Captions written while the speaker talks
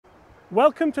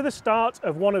Welcome to the start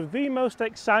of one of the most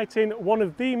exciting, one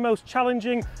of the most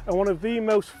challenging and one of the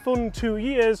most fun 2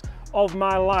 years of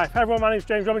my life. Hi everyone, my name is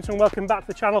James Robinson, welcome back to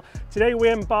the channel. Today we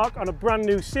embark on a brand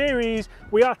new series.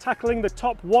 We are tackling the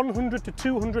top 100 to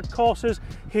 200 courses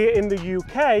here in the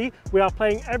UK. We are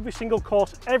playing every single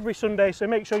course every Sunday, so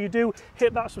make sure you do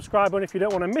hit that subscribe button if you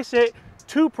don't want to miss it.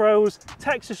 2 pros,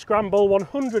 Texas Scramble,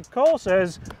 100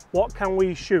 courses. What can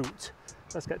we shoot?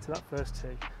 Let's get to that first tee.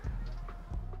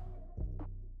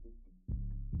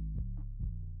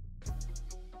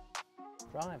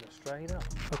 Driver straight up.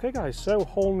 Okay guys, so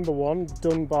hole number 1,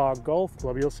 Dunbar Golf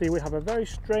Club. You'll see we have a very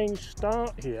strange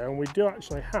start here, and we do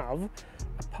actually have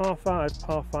a par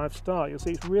 5 start. You'll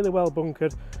see it's really well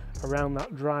bunkered around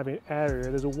that driving area.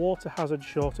 There's a water hazard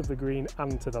short of the green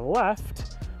and to the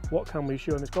left. What can we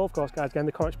shoot on this golf course, guys? Get in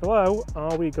the comments below.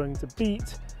 Are we going to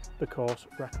beat the course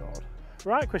record?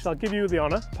 Right, Chris, I'll give you the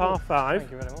honour. Par 5.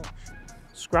 Thank you very much.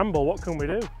 Scramble, what can we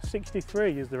do?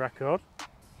 63 is the record.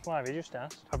 Why have you just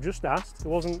asked? I've just asked. It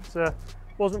wasn't for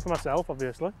myself,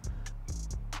 obviously.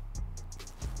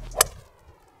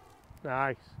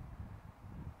 Nice.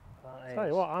 Tell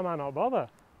you what, I might not bother.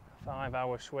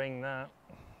 5-hour swing, that.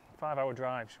 5-hour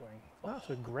drive swing.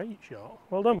 That's a great shot.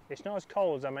 Well done. It's not as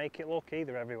cold as I make it look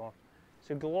either, everyone.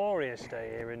 It's a glorious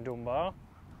day here in Dunbar.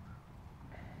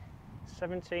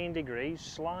 17 degrees,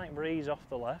 slight breeze off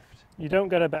the left. You don't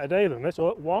get a better day than this.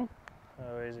 Oh, 1.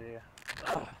 Oh, is it?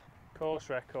 Course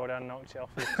record, and knocked it off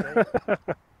his tee. And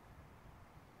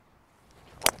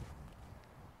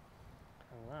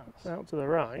that's Out to the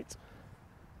right.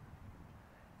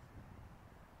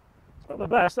 It's not the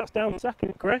best, that's down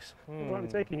second, Chris. Might be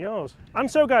taking yours.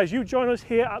 And so guys, you join us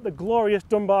here at the glorious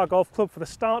Dunbar Golf Club for the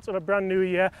start of a brand new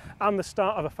year and the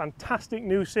start of a fantastic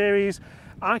new series.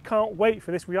 I can't wait for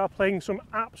this. We are playing some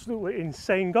absolutely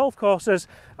insane golf courses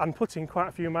and putting quite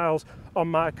a few miles on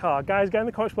my car. Guys, get in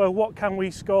the comments below, what can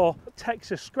we score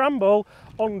Texas Scramble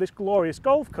on this glorious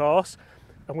golf course?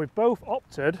 And we've both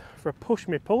opted for a push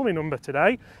me pull me number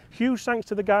today. Huge thanks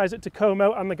to the guys at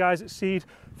Tacomo and the guys at Seed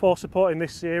for supporting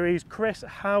this series. Chris,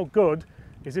 how good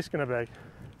is this going to be?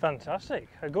 fantastic.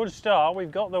 A good start.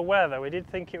 We've got the weather. We did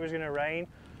think it was going to rain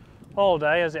all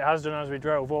day, as it has done as we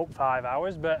drove up 5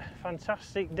 hours, but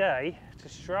fantastic day to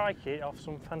strike it off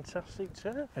some fantastic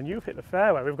turf. And you've hit the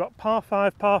fairway. We've got par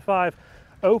 5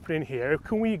 opening here.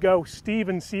 Can we go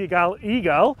Steven Seagal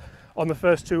Eagle on the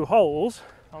first 2 holes?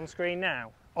 On screen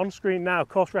now. On screen now,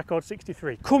 course record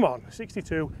 63. Come on,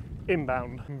 62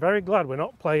 inbound. I'm very glad we're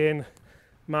not playing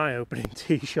my opening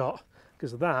tee shot,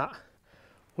 because that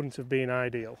wouldn't have been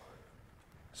ideal.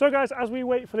 So guys, as we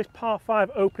wait for this par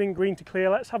 5 opening green to clear,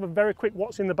 let's have a very quick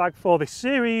what's in the bag for this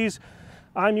series.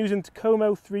 I'm using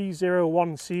Tacomo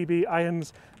 301 CB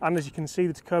irons, and as you can see,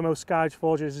 the Tacomo Skyedge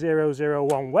Forger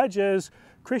 001 wedges.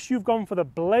 Chris, you've gone for the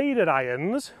bladed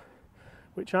irons,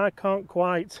 which I can't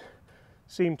quite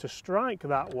seem to strike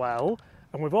that well.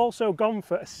 And we've also gone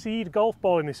for a Seed golf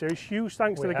ball in this series. Huge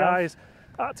thanks to the guys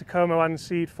at Tacomo and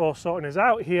Seed for sorting us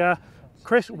out here.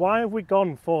 Chris, why have we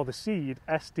gone for the Seed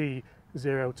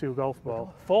SD02 golf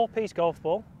ball? 4-piece golf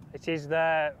ball. It is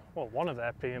their, well, one of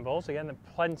their premium balls. Again, there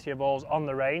are plenty of balls on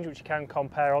the range, which you can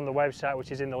compare on the website,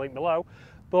 which is in the link below.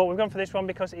 But we've gone for this one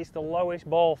because it's the lowest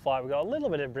ball flight. We've got a little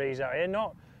bit of breeze out here,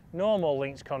 not normal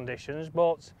links conditions,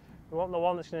 but we want the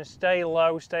one that's going to stay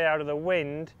low, stay out of the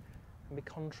wind, and be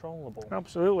controllable.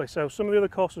 Absolutely. So some of the other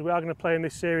courses we are going to play in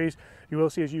this series, you will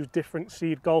see us use different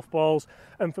Seed golf balls.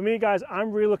 And for me, guys,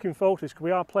 I'm really looking forward to this, because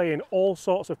we are playing all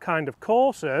sorts of kind of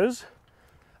courses,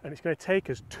 and it's going to take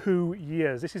us 2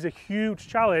 years. This is a huge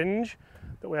challenge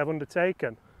that we have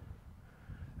undertaken.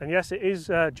 And yes, it is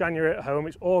January at home.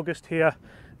 It's August here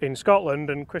in Scotland,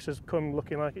 and Chris has come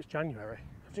looking like it's January.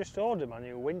 I've just ordered my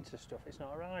new winter stuff. It's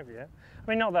not arrived yet. I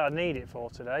mean, not that I need it for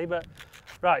today, but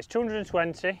right, it's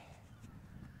 220.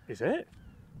 Is it?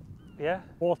 Yeah.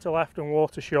 Water left and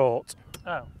water short.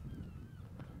 Oh.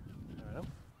 Fair enough.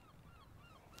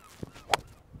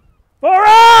 All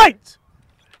right!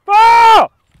 4! Oh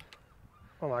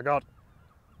my God.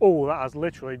 Oh, that has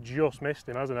literally just missed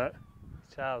him, hasn't it?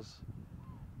 It has.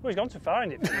 Well, he's gone to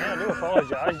find it. I do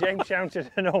apologise. James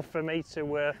shouted enough for me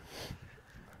to...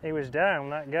 he was down,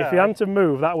 that guy. If he hadn't have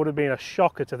moved, that would have been a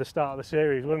shocker to the start of the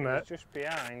series, wouldn't it? He's just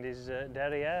behind his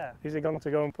derriere. Is he going to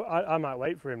go and put... I might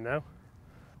wait for him now.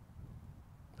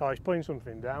 Oh, he's putting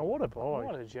something down. What a boy.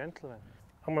 What a gentleman.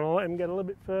 I'm going to let him get a little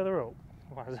bit further up.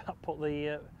 Why does that put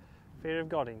the fear of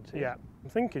God into? Yeah. I'm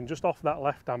thinking just off that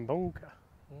left-hand bunker.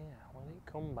 Yeah, will it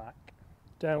come back?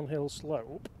 Downhill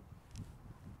slope.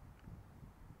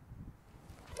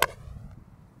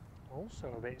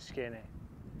 Also a bit skinny.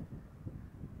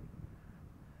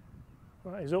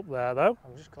 Right, he's up there though.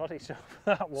 I'm just glad it's over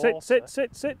that water.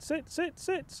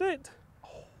 Sit.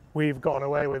 We've gotten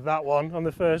away with that one on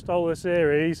the first hole of the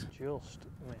series. Just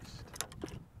missed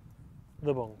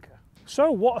the bunker. So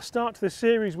what a start to the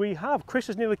series we have. Chris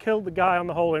has nearly killed the guy on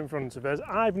the hole in front of us.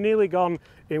 I've nearly gone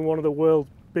in one of the world's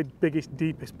biggest,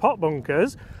 deepest pot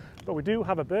bunkers. But we do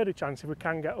have a birdie chance if we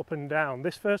can get up and down.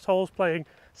 This first hole's playing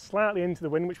slightly into the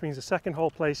wind, which means the second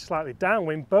hole plays slightly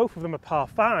downwind. Both of them are par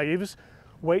fives.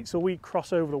 Wait till we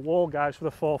cross over the wall, guys, for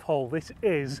the fourth hole. This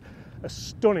is a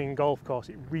stunning golf course.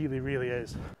 It really, really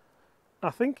is. I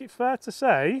think it's fair to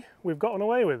say we've gotten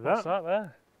away with that. What's that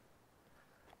there?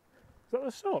 Is that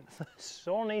the sun? The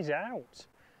sun is out.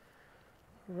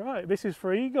 Right, this is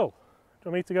for eagle. Do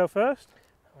you want me to go first?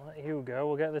 I'll let you go.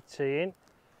 We'll get the tee in.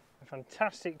 A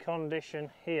fantastic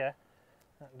condition here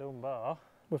at Dunbar.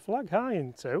 We're flag high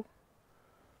in two.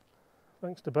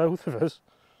 Thanks to both of us.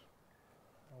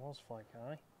 I was flag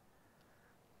high.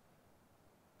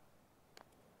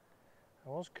 I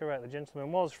was correct. The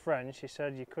gentleman was French. He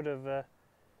said you could have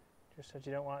just said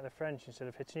you don't like the French instead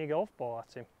of hitting your golf ball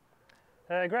at him.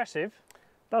 Aggressive.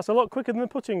 That's a lot quicker than the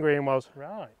putting green was.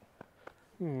 Right.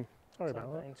 Sorry about Take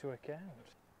that. that into account.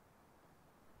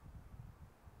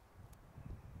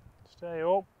 Stay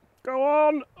up. Go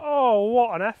on! Oh,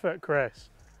 what an effort, Chris.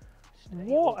 Stay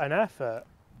What up. an effort.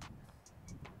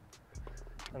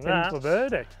 And In that's, for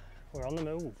birdie. we're on the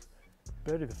move.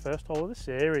 Birdie, the first hole of the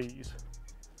series.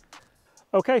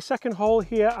 Okay, second hole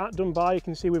here at Dunbar. You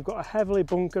can see we've got a heavily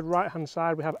bunkered right-hand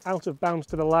side. We have out of bounds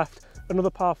to the left. Another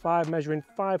par 5 measuring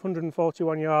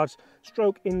 541 yards.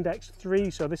 Stroke index 3,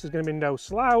 so this is going to be no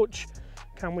slouch.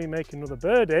 Can we make another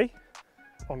birdie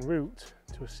en route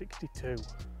to a 62-ish?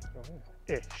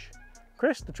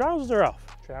 Chris, the trousers are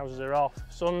off. Trousers are off.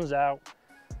 Sun's out.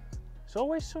 It's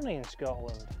always sunny in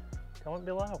Scotland. Comment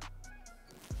below.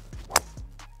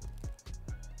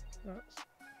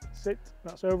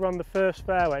 That's over on the first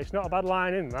fairway. It's not a bad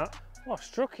line in that, Well, I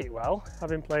struck it well.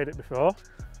 having played it before.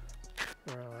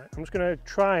 Right, I'm just going to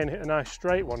try and hit a nice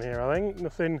straight one here, I think.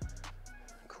 Nothing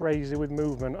crazy with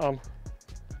movement on.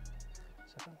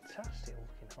 It's a fantastic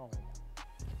looking hole.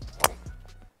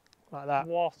 Like that.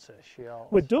 What a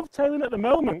shot. We're dovetailing at the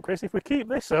moment, Chris. If we keep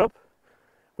this up,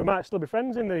 we might still be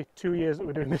friends in the 2 years that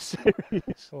we're doing this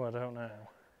series. Oh, I don't know.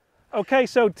 Okay,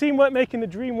 so teamwork making the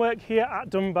dream work here at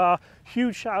Dunbar.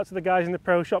 Huge shout out to the guys in the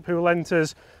pro shop who lent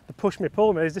us the push me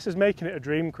pull me's. This is making it a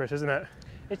dream, Chris, isn't it?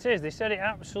 It is. They said it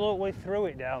absolutely threw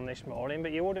it down this morning,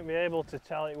 but you wouldn't be able to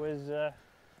tell it was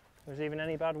even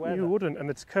any bad weather. You wouldn't, and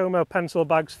the Tacoma pencil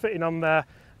bags fitting on there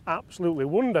absolutely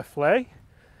wonderfully.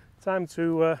 Time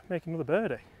to make another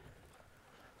birdie.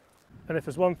 And if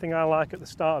there's one thing I like at the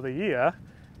start of the year,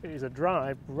 it is a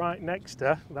drive right next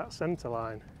to that centre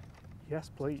line. Yes,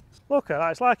 please. Look at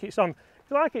that, it's like it's on,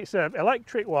 it's like it's an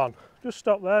electric one. Just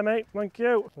stop there, mate, thank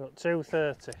you. We've got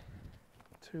 230.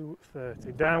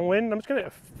 230, downwind. I'm just going to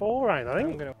hit a 4 iron, I I'm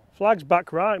think. gonna. Flag's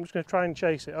back right, I'm just going to try and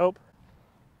chase it up.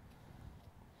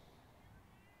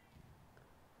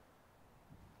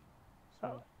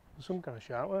 Some kind of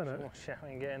shout, weren't it? Someone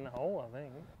shouting, get in the hole, I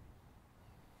think.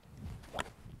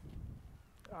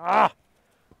 Ah!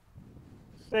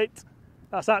 Sit!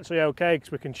 That's actually okay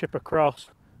because we can chip across.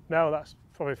 No, that's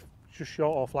probably just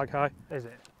short or flag high. Is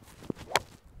it?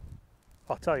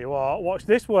 I'll tell you what, watch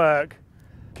this work.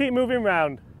 Keep moving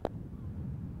round.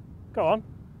 Go on.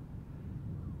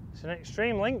 It's an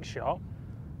extreme link shot.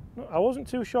 I wasn't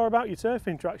too sure about your turf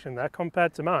interaction there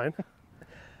compared to mine.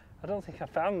 I don't think I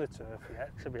found the turf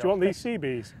yet, to be Do you want honest. these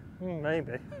CBs?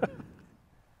 Maybe.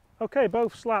 Okay,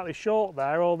 both slightly short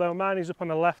there, although mine is up on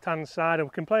the left-hand side, and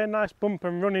we can play a nice bump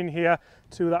and run in here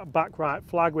to that back right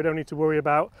flag. We don't need to worry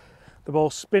about the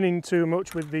ball spinning too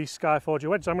much with the Skyforger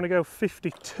wedge. So I'm going to go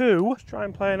 52. Let's try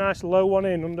and play a nice low one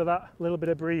in under that little bit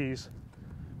of breeze.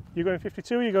 You going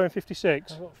 52 or you going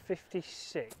 56? I've got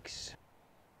 56.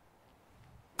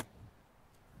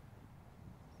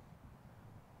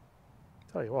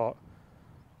 Tell you what,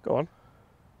 go on.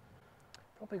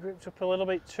 Probably gripped up a little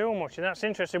bit too much, and that's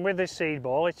interesting with this seed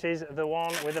ball. It is the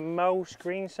one with the most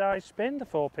greenside spin, the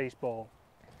 4-piece ball.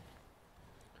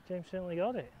 James certainly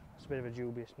got it. That's a bit of a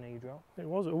dubious knee drop. It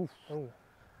was, oof. Oh,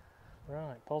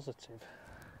 right, positive.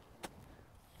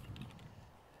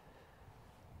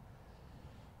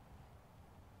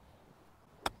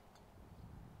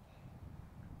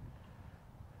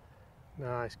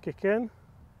 Nice kick in.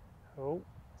 Oh,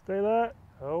 Stay there,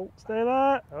 oh, stay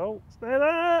there, oh, stay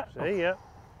there. see ya.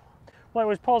 Well, it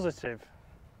was positive.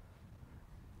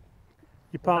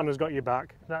 Your partner's got your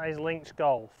back, That is links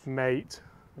golf. mate.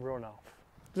 Run off.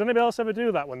 Does anybody else ever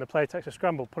do that when the player takes a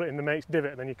scramble, put it in the mate's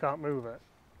divot and then you can't move it?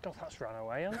 God, that's run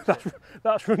away, hasn't it?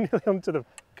 That's run nearly onto the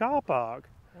car park.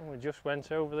 And we just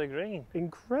went over the green.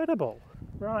 Incredible.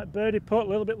 Right, birdie putt, a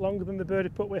little bit longer than the birdie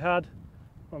putt we had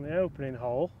on the opening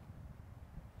hole.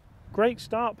 Great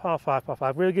start, par 5, par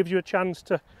 5. Really gives you a chance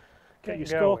to get your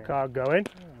scorecard going.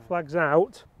 Flags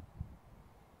out.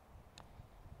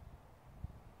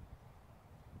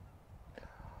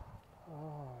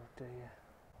 Oh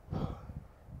dear.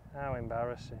 How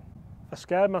embarrassing. I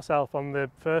scared myself on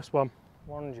the first one.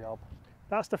 One job.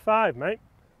 That's the 5, mate.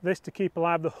 This to keep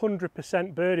alive the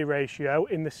 100% birdie ratio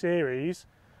in the series.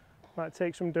 Might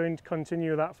take some doing to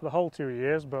continue that for the whole 2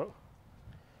 years, but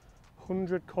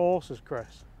 100 courses,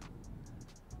 Chris.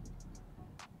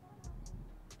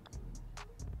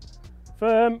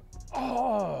 Firm.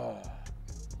 Oh.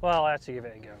 Well, I had to give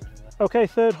it a go. Okay,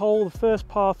 third hole, the first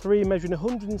par 3, measuring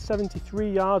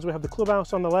 173 yards. We have the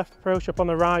clubhouse on the left, pro shop on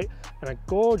the right, and a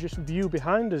gorgeous view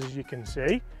behind us, as you can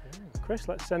see. Chris,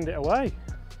 let's send it away.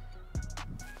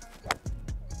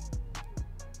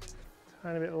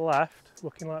 Tiny bit left,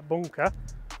 looking like bunker.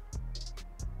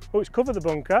 Oh, it's covered the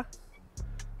bunker.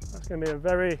 That's going to be a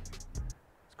very...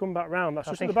 It's come back round. That's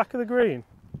just at the back of the green.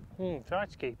 Try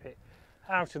to keep it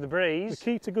out of the breeze. The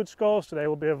key to good scores today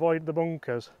will be avoid the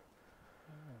bunkers.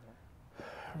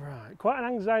 Right, quite an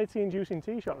anxiety-inducing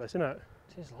tee shot, this, isn't it?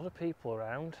 There's a lot of people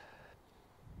around.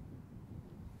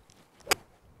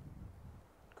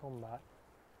 Come back.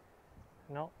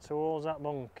 Not towards that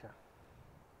bunker.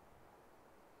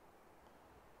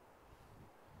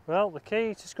 Well, the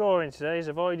key to scoring today is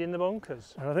avoiding the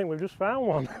bunkers. And I think we've just found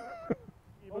one.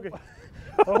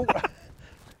 Oh,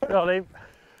 got him.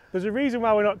 There's a reason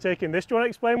why we're not taking this. Do you want to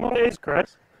explain what it is,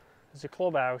 Chris? There's a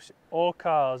clubhouse or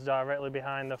cars directly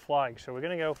behind the flag, so we're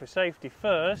going to go for safety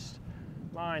first.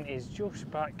 Mine is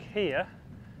just back here,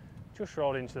 just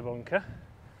rolled into the bunker.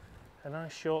 A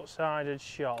nice short-sided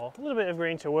shot. A little bit of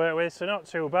green to work with, so not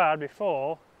too bad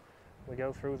before we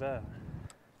go through there.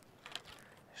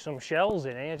 Some shells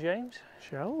in here, James.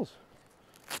 Shells?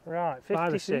 Right, 56. By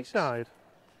the seaside.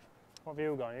 What have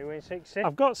you got? You in 60?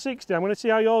 I've got 60. I'm going to see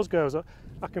how yours goes.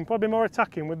 I can probably be more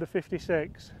attacking with the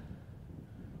 56.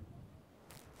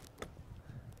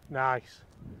 Nice.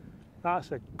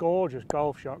 That's a gorgeous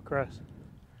golf shot, Chris.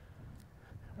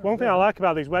 One thing I like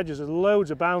about these wedges, there's loads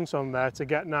of bounce on there to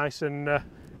get nice and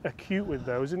acute with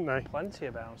those, isn't they? Plenty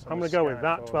of bounce. I'm going to go with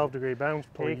that 12-degree bounce,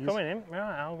 please. Are you coming in?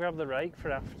 Right, I'll grab the rake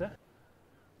for after.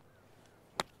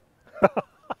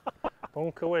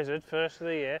 Bunker Wizard, first of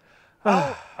the year.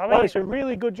 I mean, well, it's a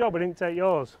really good job we didn't take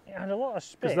yours. It had a lot of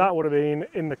spin. Because that would have been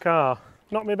in the car.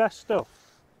 Not my best stuff.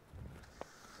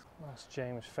 Whilst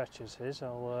James fetches his,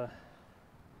 I'll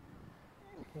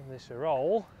give this a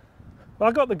roll. Well,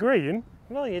 I got the green.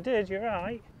 Well, you did, you're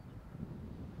right.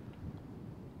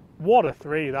 What a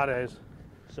 3 that is.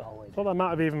 Solid. Thought I might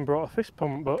have even brought a fist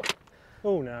pump, but...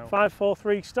 Oh no.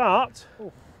 5-4-3 start.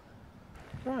 Oof.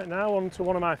 Right, now on to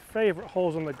one of my favourite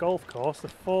holes on the golf course, the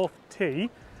 4th tee.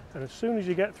 And as soon as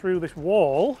you get through this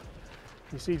wall,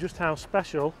 you see just how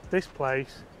special this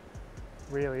place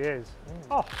really is.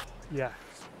 Oh, yes.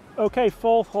 Okay,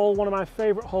 4th hole, one of my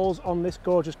favourite holes on this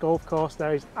gorgeous golf course.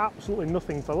 There is absolutely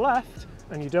nothing for left,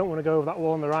 and you don't want to go over that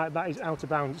wall on the right. That is out of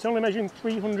bounds. It's only measuring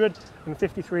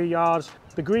 353 yards.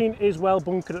 The green is well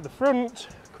bunkered at the front.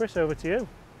 Chris, over to you.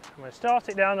 I'm going to start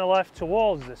it down the left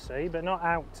towards the sea, but not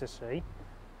out to sea.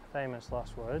 Famous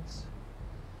last words.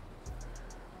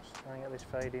 Just try and get this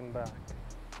fading back.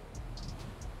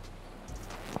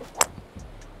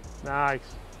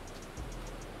 Nice.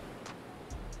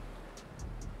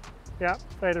 Yeah,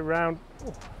 fade around.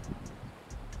 Ooh.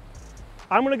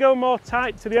 I'm going to go more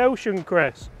tight to the ocean,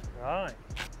 Chris. Right.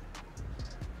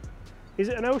 Is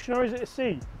it an ocean or is it a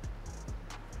sea?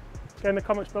 Get in the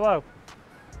comments below.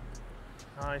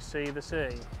 I see the sea.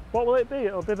 What will it be?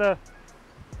 It'll be the...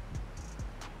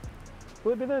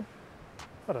 Will it be the...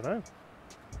 I don't know.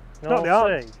 Not the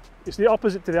Arctic. It's the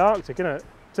opposite to the Arctic, isn't it?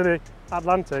 To the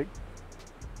Atlantic.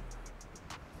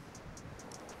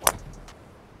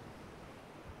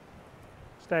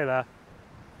 Stay there.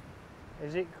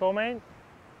 Is it coming?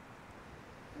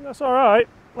 That's all right.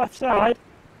 Left side.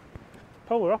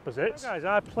 Polar opposites. Guys,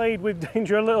 I played with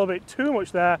danger a little bit too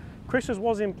much there. Chris's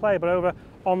was in play, but over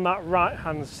on that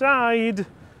right-hand side,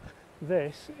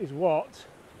 this is what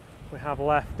we have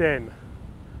left in.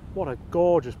 What a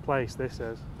gorgeous place this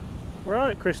is.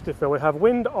 Right, Christopher, we have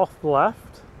wind off the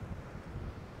left,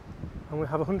 and we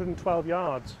have 112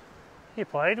 yards. You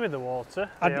played with the water,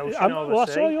 the ocean or the well,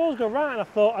 sea. I saw yours go right, and I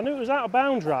thought, I knew it was out of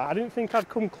bounds right. I didn't think I'd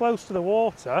come close to the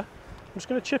water. I'm just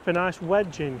going to chip a nice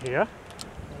wedge in here.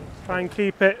 Try and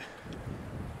keep it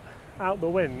out the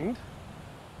wind.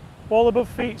 ball above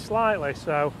feet slightly,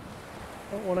 so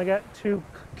don't want to get too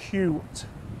cute.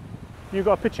 You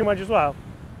got a pitching wedge as well?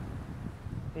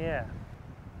 Yeah.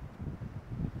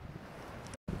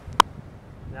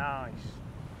 Nice.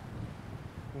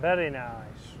 Very nice.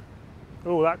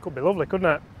 Oh, that could be lovely,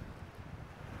 couldn't it?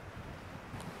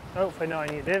 Hopefully not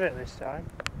in your divot this time.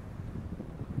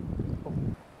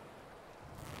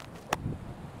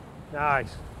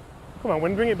 Nice. Come on,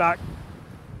 wind, bring it back.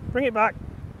 Bring it back.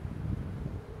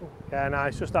 Yeah,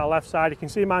 nice, just that left side. You can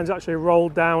see mine's actually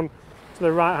rolled down to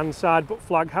the right hand side, but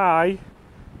flag high.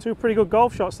 Two pretty good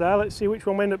golf shots there. Let's see which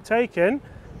one we end up taking.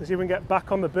 Let's see if we can get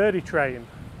back on the birdie train.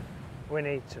 We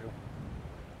need to.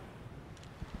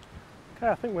 Okay,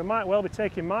 I think we might well be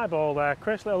taking my ball there.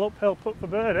 Chris, little uphill putt for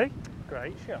birdie.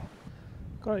 Great shot.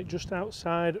 Got it just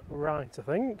outside right, I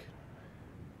think.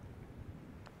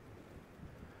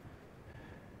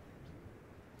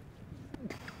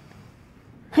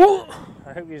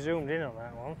 I hope you zoomed in on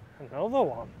that one. Another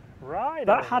one. Right.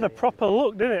 That had a proper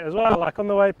look, didn't it, as well, like on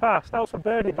the way past. That was for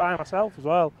birdie by myself as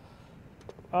well.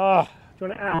 Oh, do you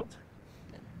want it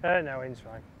out? No, in's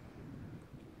fine.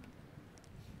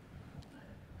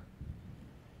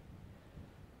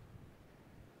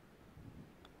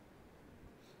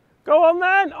 Go on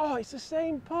then! Oh, it's the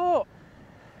same putt.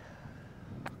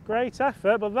 Great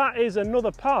effort, but that is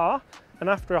another par. And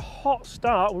after a hot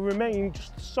start, we remain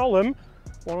just solemn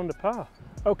 1 under par.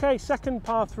 Okay, second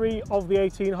par 3 of the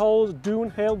 18 holes, Doon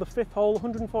Hill, the 5th hole,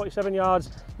 147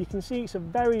 yards. You can see it's a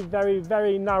very, very,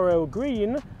 very narrow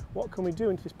green. What can we do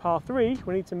into this par 3?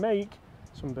 We need to make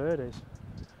some birdies.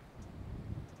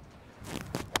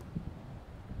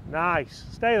 Nice,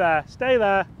 stay there, stay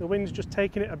there. The wind's just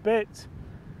taking it a bit.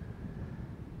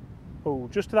 Oh,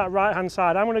 just to that right hand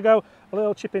side. I'm going to go a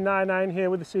little chippy 9-9 here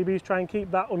with the CBs, try and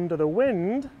keep that under the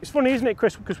wind. It's funny, isn't it,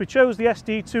 Chris, because we chose the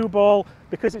SD2 ball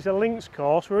because it's a links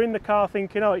course. We're in the car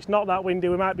thinking, oh, it's not that windy,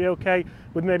 we might be okay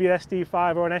with maybe an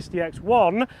SD5 or an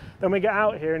SDX1. Then we get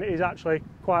out here and it is actually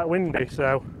quite windy,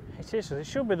 so. It is, it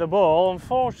should be the ball.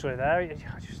 Unfortunately there,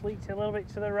 I just leaked it a little bit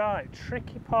to the right.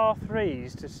 Tricky par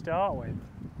 3s to start with.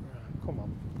 Right, come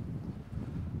on.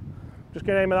 Just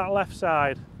get aim at that left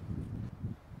side.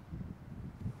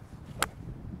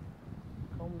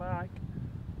 Back.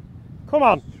 Come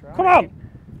on, Right. come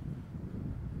on.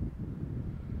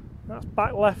 That's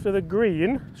back left of the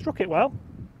green. Struck it well.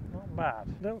 Not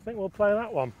bad. Don't think we'll play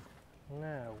that one.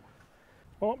 No.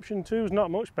 Option 2 is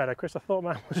not much better, Chris. I thought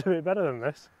mine was a bit better than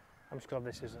this. I'm just glad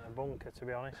this isn't a bunker, to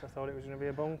be honest. I thought it was going to be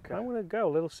a bunker. I'm going to go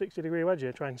a little 60-degree wedge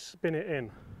here, try and spin it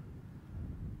in.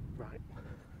 Right.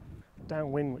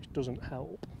 Downwind, which doesn't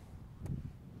help.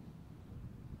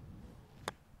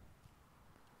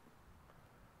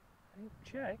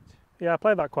 Checked. Yeah, I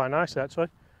played that quite nicely actually.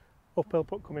 Uphill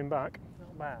putt coming back.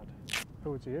 Not bad.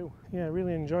 Over to you. Yeah,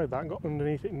 really enjoyed that. Got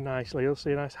underneath it nicely. You'll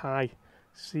see a nice high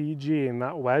CG in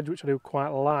that wedge, which I do quite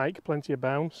like. Plenty of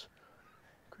bounce.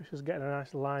 Chris is getting a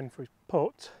nice line for his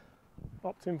putt.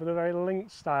 Opting for the very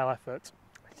linked style effort.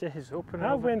 It is up and How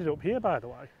have over. we ended up here, by the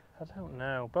way? I don't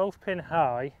know. Both pin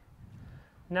high.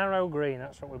 Narrow green,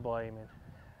 that's what we're blaming.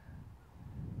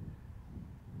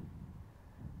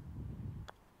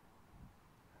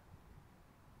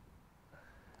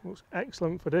 Looks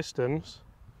excellent for distance.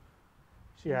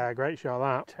 Yeah, great shot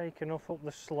that. Take enough up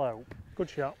the slope. Good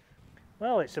shot.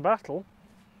 Well, it's a battle.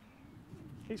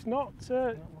 It's not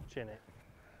Not much in it.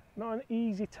 not an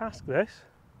easy task, this.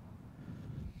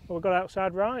 Well, we've got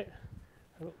outside right.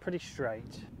 They look pretty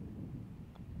straight.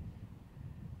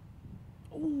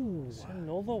 Ooh, It's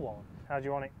another one. How do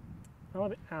you want it? I'll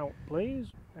have it out, please.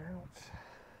 Out.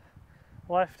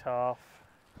 Left half.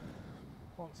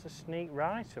 Wants to sneak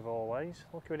right of always.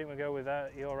 Lucky we didn't go with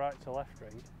that. Your right to left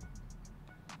read.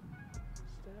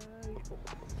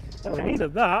 If we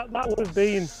needed that, that would have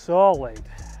been Solid.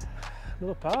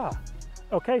 another par.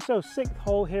 Okay, so 6th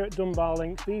hole here at Dunbar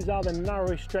Links. These are the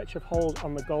narrowest stretch of holes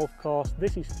on the golf course.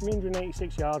 This is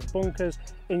 386 yards, bunkers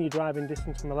in your driving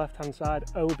distance from the left-hand side,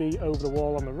 OB over the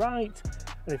wall on the right.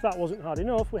 And if that wasn't hard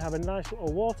enough, we have a nice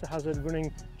little water hazard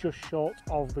running just short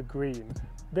of the green.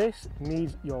 This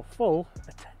needs your full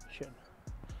attention.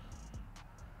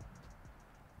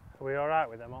 Are we alright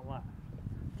with them on that?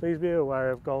 Please be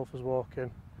aware of golfers walking.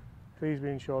 Please be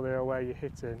ensured they are aware you're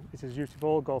hitting. It is duty of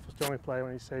all golfers to only play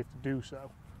when it's safe to do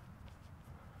so.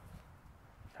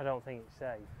 I don't think it's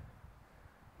safe.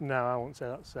 No, I won't say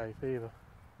that's safe either.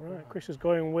 Right, Chris is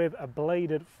going with a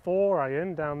bladed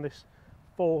 4-iron down this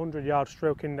 400-yard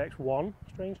stroke index 1.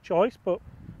 Strange choice, but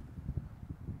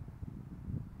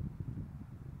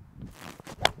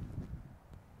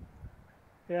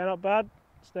yeah, not bad.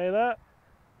 Stay there.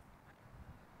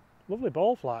 Lovely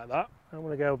ball flight that. I'm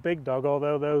going to go big dog,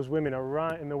 although those women are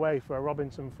right in the way for a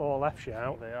Robinson 4 left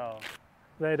shout. They are.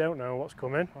 They don't know what's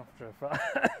coming. After a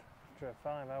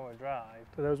 5-hour drive.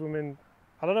 So those women,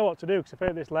 I don't know what to do, because if I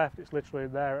hit this left, it's literally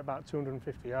there at about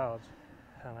 250 yards.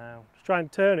 I know. Just try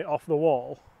and turn it off the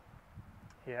wall.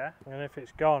 Yeah, and if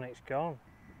it's gone, it's gone.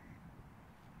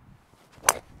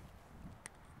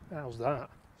 How's that?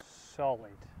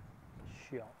 Solid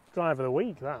shot. Drive of the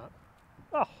week, that.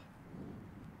 Oh.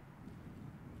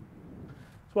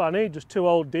 That's what I need, just 2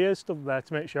 old deers stood there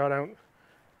to make sure I don't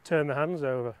turn the hands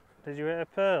over. Did you hit a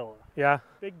pearl? Yeah,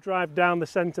 big drive down the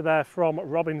centre there from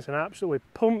Robinson, absolutely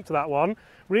pumped that one.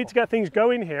 We need to get things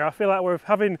going here. I feel like we're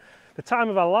having the time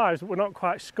of our lives, but we're not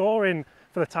quite scoring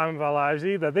for the time of our lives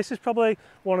either. This is probably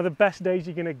one of the best days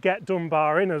you're going to get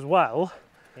Dunbar in as well.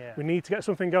 Yeah. We need to get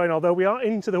something going, although we are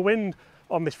into the wind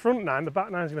on this front nine. The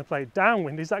back nine is going to play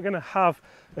downwind. Is that going to have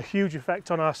a huge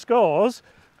effect on our scores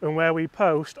and where we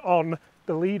post on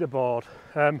the leaderboard?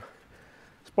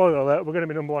 Spoiler alert, we're going to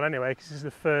be number 1 anyway because this is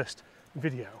the first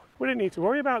video. We didn't need to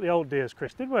worry about the old deers,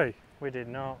 Chris, did we? We did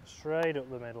not. Straight up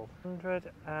the middle.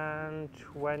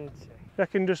 120. I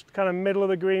can just kind of middle of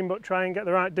the green but try and get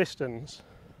the right distance.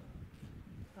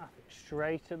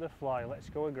 Straight at the fly. Let's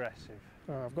go aggressive.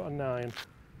 Oh, I've got a 9.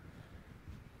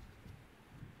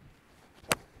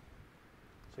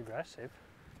 It's aggressive.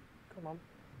 Come on.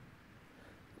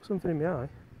 Something in my eye.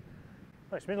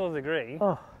 Oh, it's middle of the green.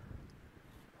 Oh,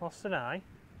 Lost an eye.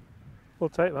 we'll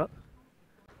take that.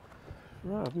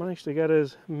 Right, I've managed to get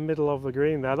us middle of the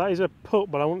green there. That is a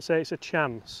putt, but I wouldn't say it's a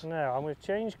chance. No, I'm going to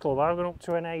change club. I've gone up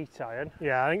to an 8 iron.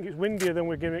 Yeah, I think it's windier than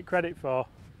we're giving it credit for.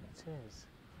 It is.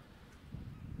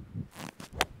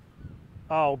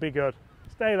 Oh, be good.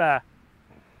 Stay there.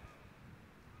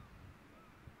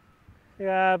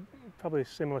 Yeah, probably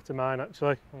similar to mine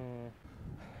actually.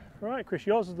 Right, Chris,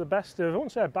 yours is the best of, I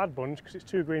won't say a bad bunch because it's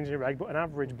 2 greens in a reg, but an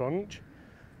average bunch.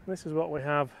 And this is what we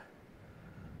have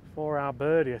for our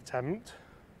birdie attempt.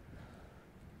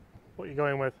 What are you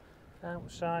going with?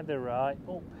 Outside the right,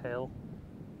 uphill.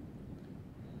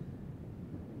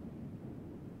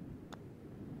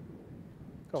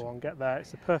 Go on, get there.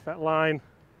 It's the perfect line.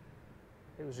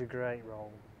 It was a great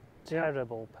roll. Yeah.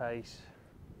 Terrible pace.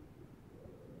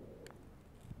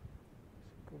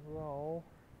 Good roll.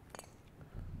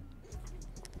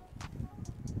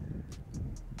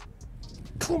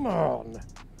 Come on!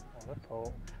 Oh, the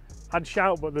putt. I'd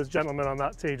shout, but there's gentlemen on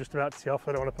that tee just about to tee off.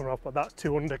 I don't want to put them off, but that's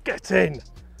 2 under. Get in!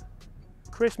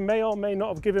 Chris may or may not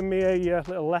have given me a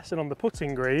little lesson on the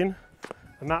putting green,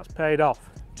 and that's paid off.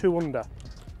 2 under.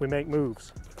 We make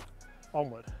moves.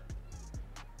 Onward.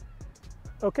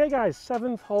 Okay guys,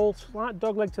 7th hole, slight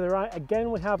dogleg to the right. Again,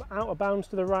 we have out of bounds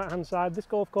to the right hand side. This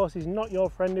golf course is not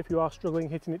your friend if you are struggling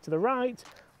hitting it to the right.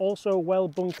 Also well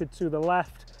bunkered to the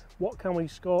left. What can we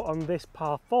score on this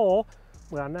par 4?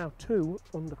 We are now 2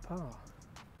 under par.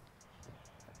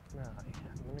 Right,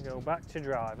 I'm going to go back to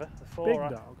driver. Big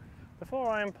dog. The 4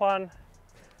 iron plan,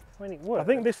 I mean, it works. I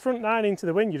think this front 9 into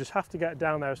the wind, you just have to get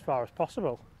down there as far as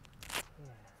possible.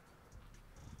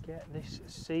 Get this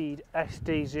seed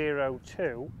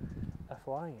SD02 a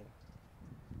flying.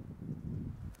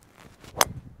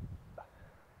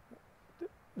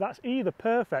 That's either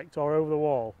perfect or over the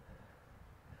wall.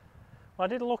 I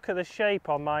did look at the shape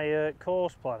on my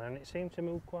course plan and it seemed to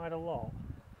move quite a lot.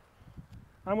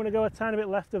 I'm going to go a tiny bit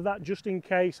left of that just in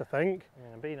case, I think.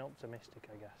 Yeah, being optimistic,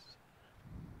 I guess.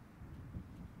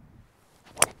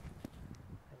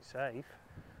 It's safe.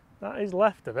 That is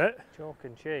left of it. Chalk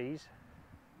and cheese.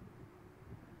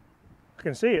 I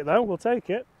can see it though, we'll take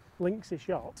it. Linksy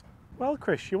shot. Well,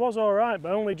 Chris, she was all right,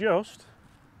 but only just.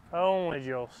 Only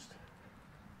just.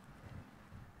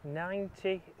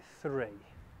 93.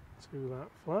 To that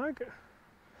flag.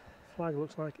 Flag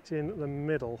looks like it's in the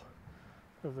middle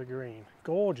of the green.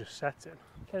 Gorgeous setting.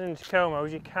 Getting into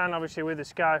Comos, you can obviously with the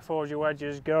Skyforger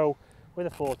wedges go with a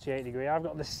 48 degree. I've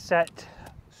got the set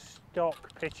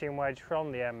stock pitching wedge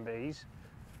from the MBs.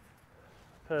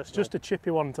 Personal. Just a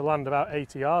chippy one to land about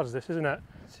 80 yards, this, isn't it?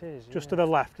 It is, Just yeah. to the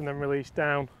left and then release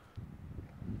down.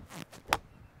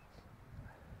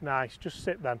 Nice, just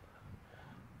sit then.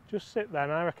 Just sit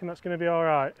then, I reckon that's going to be all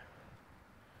right.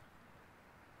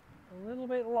 A little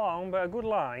bit long, but a good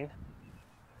line.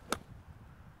 It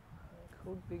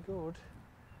could be good.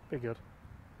 Be good.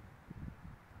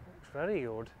 Looks very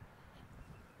good.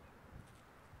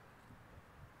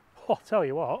 Oh, I'll tell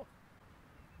you what.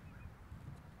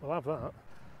 We'll have that.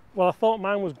 Well, I thought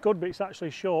mine was good, but it's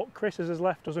actually short. Chris's has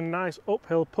left us a nice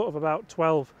uphill putt of about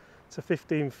 12 to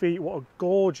 15 feet. What a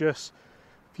gorgeous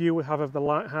view we have of the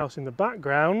lighthouse in the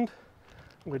background.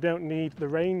 We don't need the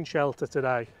rain shelter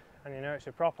today. And you know it's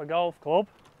a proper golf club.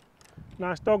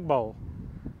 Nice dog bowl.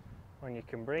 When you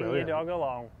can bring Brilliant. your dog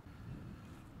along.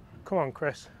 Come on,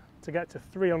 Chris, to get to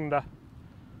 3 under.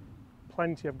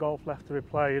 Plenty of golf left to be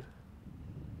played.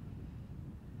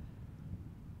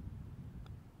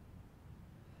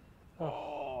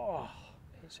 Oh,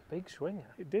 it's a big swinger.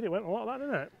 It did, it went a lot of that,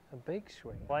 didn't it? A big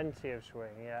swing. Plenty of swing,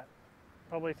 yeah.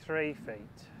 Probably 3 feet.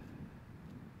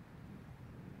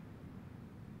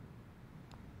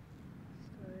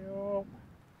 Stay up.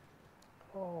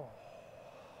 Oh.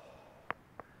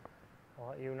 I'll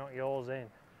let you knock yours in.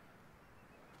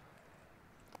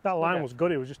 That line Okay. was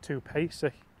good, it was just too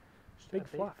pacey. Big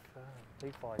flag.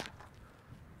 Big flag.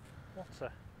 What's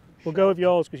a... We'll go with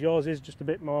yours because yours is just a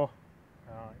bit more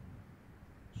Right.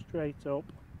 straight up.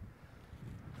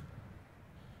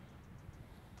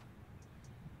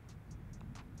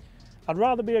 I'd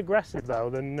rather be aggressive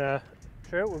though than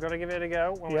True, we've got to give it a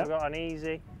go when Yep. we've got an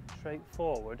easy,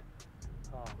 straightforward.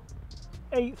 Oh.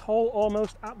 8th hole,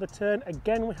 almost at the turn.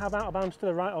 Again, we have out of bounds to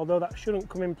the right, although that shouldn't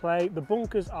come in play. The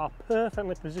bunkers are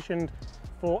perfectly positioned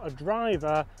for a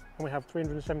driver, and we have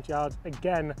 370 yards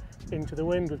again into the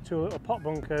wind with 2 little pot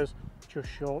bunkers just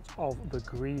short of the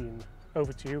green.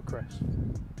 Over to you, Chris.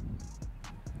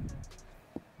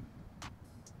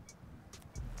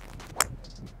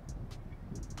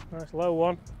 Nice low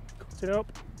one, cutting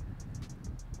up.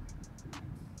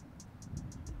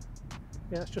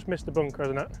 Yeah, it's just missed the bunker,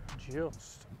 isn't it?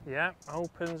 Just, yeah,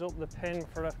 opens up the pin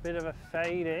for a bit of a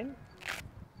fade in.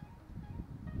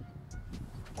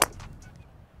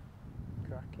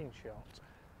 Cracking shot.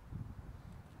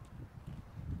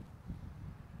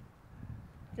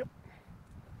 Yep.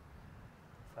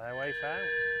 Fairway found.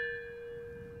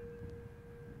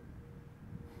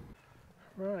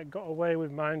 Right, got away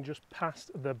with mine just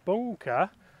past the bunker.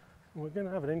 We're going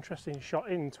to have an interesting shot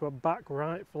into a back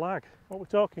right flag. What we're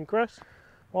talking, Chris?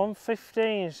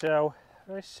 115, so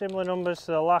very similar numbers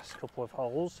to the last couple of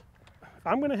holes.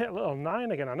 I'm going to hit a little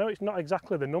 9 again. I know it's not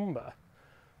exactly the number,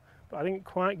 but I didn't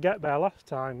quite get there last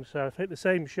time, so I've hit the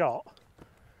same shot.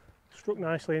 Struck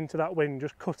nicely into that wind,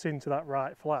 just cut into that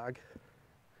right flag.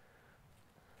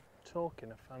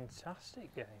 Talking a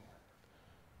fantastic game.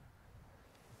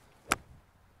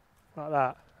 Like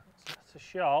that. That's a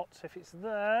shot, if it's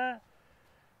there.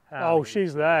 Oh,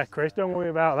 she's there, Chris. Don't worry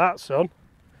about that, son.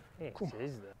 It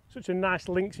is there. Such a nice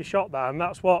linksy shot there, and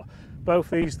that's what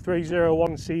both these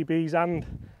 301 CBs and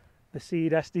the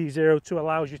Seed SD02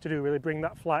 allows you to do, really bring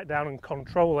that flight down and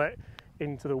control it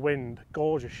into the wind.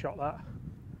 Gorgeous shot that.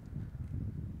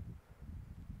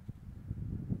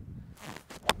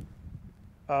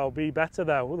 Oh, be better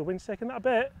though. Oh, the wind's taking that a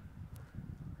bit.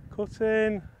 Cut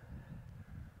in.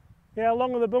 Yeah,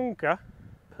 along with the bunker.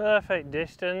 Perfect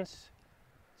distance,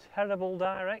 terrible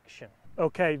direction.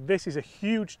 Okay, this is a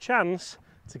huge chance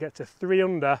to get to 3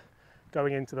 under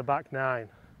going into the back 9.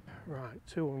 Right,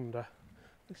 2 under.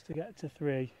 Just to get to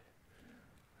 3.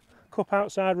 Cup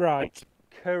outside right.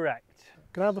 Correct.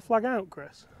 Can I have the flag out,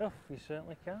 Chris? Oh, you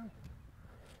certainly can.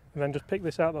 And then just pick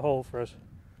this out of the hole for us.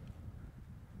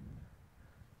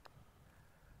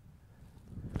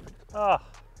 Oh,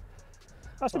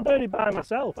 That's a birdie by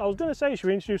myself. I was going to say, should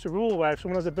we introduce a rule where if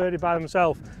someone has a birdie by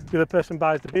themselves, the other person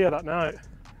buys the beer that night?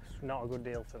 it's not a good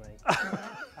deal for me.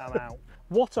 I'm out.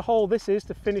 What a hole this is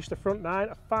to finish the front 9.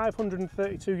 A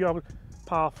 532 yard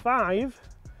par 5.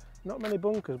 Not many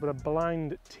bunkers, but a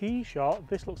blind tee shot.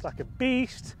 This looks like a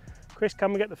beast. Chris,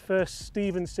 can we get the first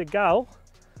Steven Seagal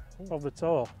of the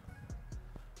tour?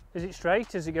 Is it straight?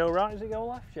 Does it go right? Does it go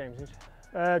left, James?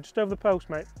 Just over the post,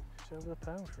 mate. Just over the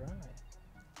post, right.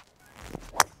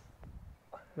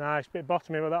 Nice, bit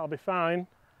bottomy, but that'll be fine.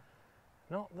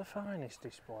 Not the finest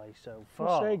display so I'll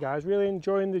far. say, guys, really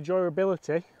enjoying the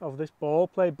durability of this ball.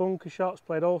 Played bunker shots,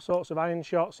 played all sorts of iron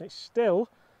shots, and it's still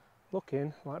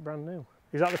looking like brand new.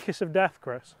 Is that the kiss of death,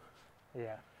 Chris?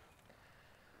 Yeah.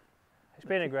 It's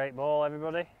been a great ball,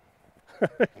 everybody.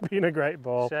 It's been a great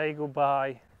ball. Say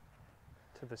goodbye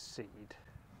to the seed.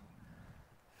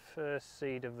 First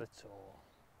seed of the tour.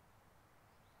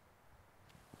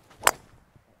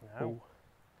 No. Ooh.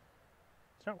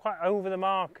 It's not quite over the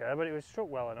marker, but it was struck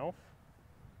well enough.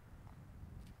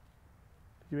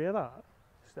 Did you hear that?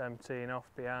 Just emptying off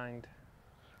behind.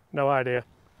 No idea.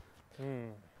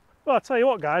 Well, I'll tell you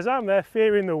what, guys, I'm there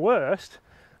fearing the worst.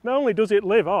 Not only does it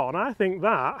live on, I think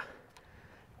that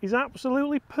is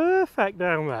absolutely perfect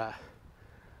down there.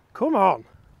 Come on.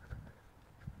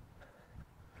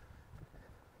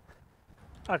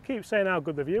 I'd keep saying how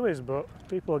good the view is, but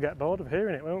people will get bored of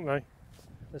hearing it, won't they?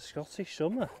 The Scottish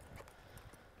summer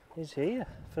is here,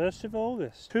 1st of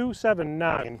August. 279.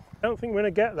 I don't think we're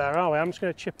going to get there, are we? I'm just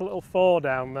going to chip a little 4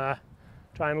 down there.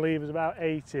 Try and leave us about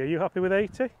 80. Are you happy with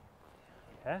 80?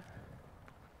 Yeah.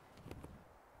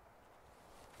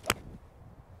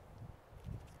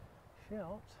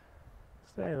 Shot.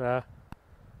 Stay there.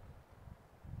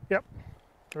 Yep.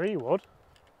 3 wood.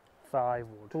 5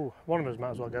 wood. Ooh, one of us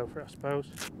might as well go for it, I suppose.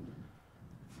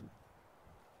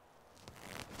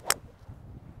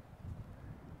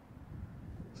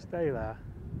 Stay there.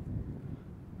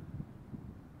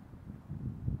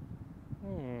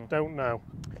 Don't know.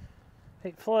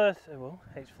 It's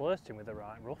flirting with the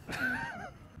right rough.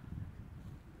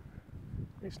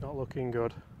 It's not looking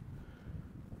good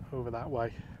over that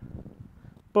way.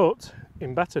 But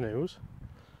in better news,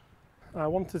 I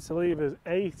wanted to leave us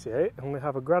 80 and we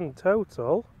have a grand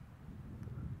total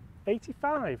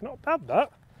 85. Not bad,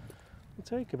 that. I'll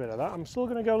take a bit of that. I'm still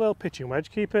going to go a little pitching wedge,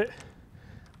 keep it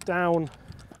down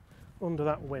under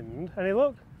that wind. Any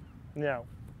luck? No.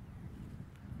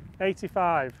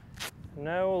 85.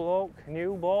 No luck,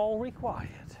 new ball required.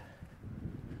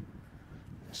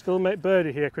 Still make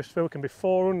birdie here, Christopher. We can be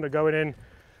 4 under going in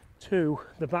to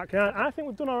the back nine. I think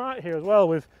we've done all right here as well.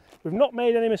 We've not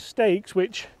made any mistakes,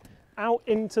 which out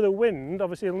into the wind,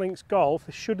 obviously in links golf,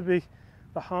 this should be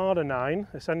the harder 9,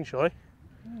 essentially.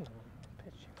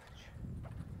 Pitch.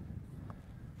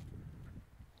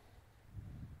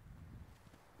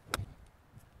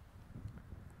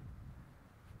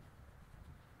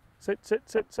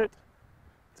 Sit.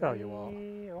 Tell you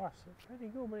what. Oh, that's pretty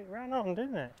good, but it ran on,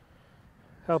 didn't it?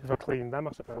 Help if I cleaned them,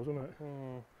 I suppose, wouldn't it?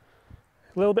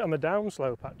 A little bit on the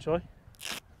downslope, actually.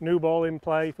 New ball in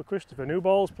play for Christopher. New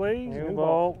balls, please. New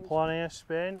ball, plenty of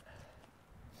spin.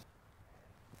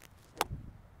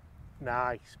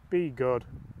 Nice. Be good.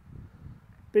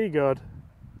 Be good.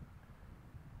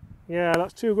 Yeah,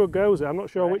 that's 2 good goes there. I'm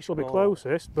not sure which will be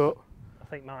closest, but... I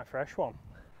think my fresh one.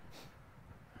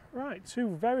 Right,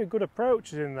 2 very good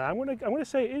approaches in there. I'm gonna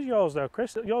say it is yours though,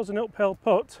 Chris. Yours an uphill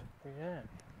putt. Yeah.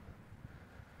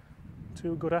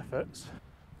 2 good efforts.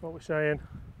 What we're saying?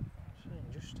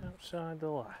 Just outside the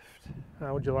left.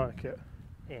 How would you like it?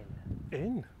 In.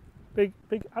 In. Big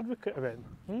advocate of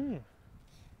in.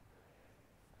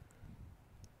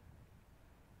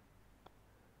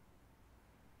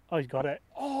 Oh, he's got it.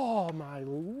 Oh my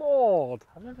lord!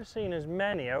 I've never seen as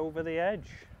many over the edge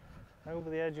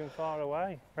and far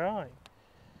away. Right.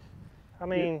 I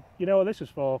mean, you know what this is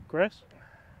for, Chris?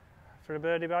 For a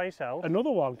birdie by yourself. Another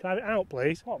one. Can I have it out,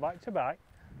 please? What, back to back?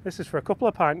 This is for a couple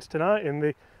of pints tonight in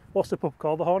the, what's the pub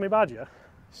called? The Horny Badger?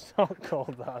 It's not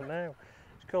called that now.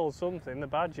 It's called something, the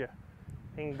Badger,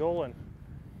 in Gullen.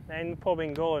 In the pub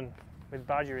in Gullen with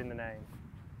Badger in the name.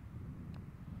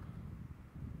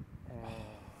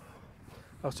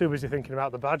 I was too busy thinking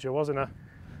about the Badger, wasn't I?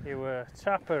 You were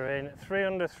tapper in, 3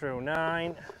 under through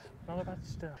 9. Not a bad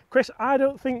start. Chris, I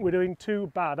don't think we're doing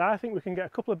too bad. I think we can get a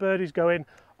couple of birdies going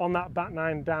on that back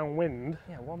 9 downwind.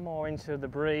 Yeah, one more into the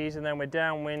breeze and then we're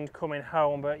downwind coming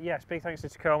home. But yes, big thanks to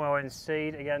Tacomo and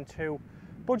Seed. Again, 2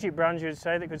 budget brands, you would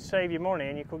say, that could save you money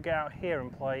and you could get out here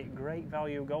and play great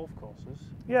value golf courses.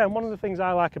 Yeah, and one of the things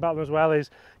I like about them as well is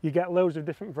you get loads of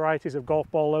different varieties of golf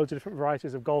ball, loads of different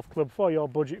varieties of golf club for your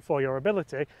budget, for your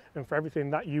ability, and for everything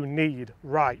that you need.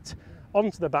 Right,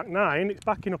 onto the back 9, it's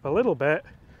backing up a little bit.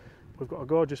 We've got a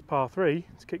gorgeous par 3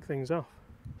 to kick things off.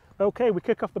 Okay, we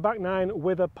kick off the back 9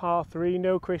 with a par 3.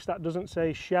 No, Chris, that doesn't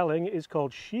say shelling. It is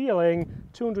called sheeling.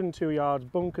 202 yards,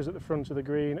 bunkers at the front of the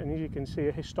green, and as you can see,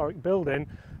 a historic building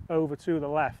over to the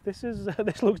left. This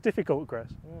looks difficult, Chris.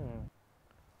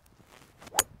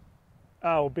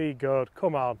 Oh, be good.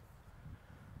 Come on.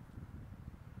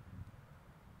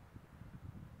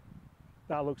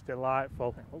 That looks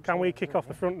delightful. Can we kick off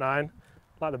the front 9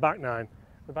 like the back 9?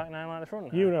 The back 9 like the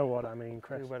front 9? You know what I mean,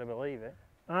 Chris. You better believe it.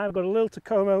 I've got a little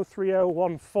Tacomo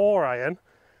 3014 iron,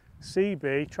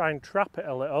 CB, try and trap it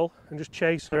a little and just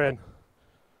chase her in.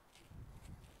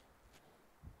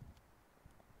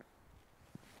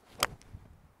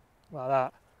 Like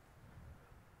that.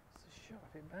 It's a shot.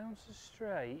 If it bounces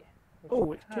straight.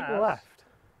 Oh, it's kicked left.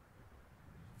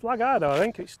 Flag high though, I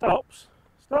think. It stops.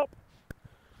 Stop.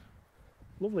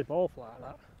 Lovely ball flight,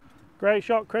 that. Great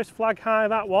shot, Chris. Flag high,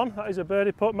 that one. That is a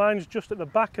birdie putt. Mine's just at the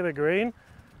back of the green.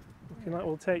 Looking like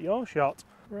we'll take your shot.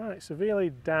 Right, severely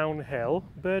downhill.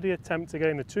 Birdie attempt to get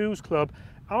in the 2s club.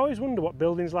 I always wonder what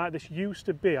buildings like this used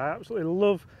to be. I absolutely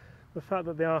love the fact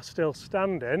that they are still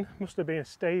standing. Must have been a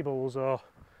stables or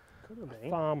a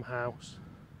farmhouse.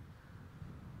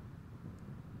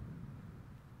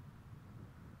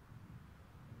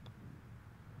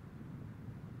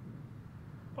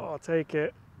 Oh, I'll take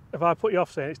it. If I put you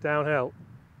off saying it's downhill.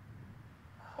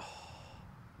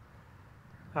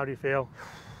 How do you feel?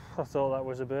 I thought that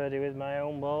was a birdie with my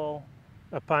own ball.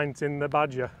 A pint in the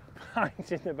Badger.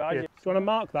 Pint in the Badger. you want to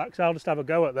mark that? Because I'll just have a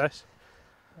go at this.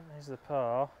 There's the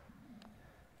par.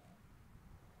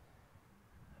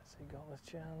 Has he got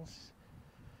the chance?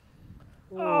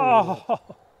 Ooh. Oh,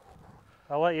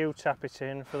 I'll let you tap it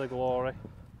in for the glory.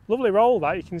 lovely roll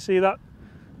that. You can see that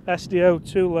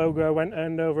SDO2 logo went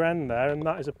end over end there, and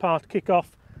that is a par to kick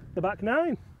off the back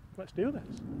nine. Let's do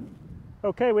this.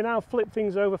 Okay, we now flip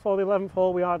things over for the 11th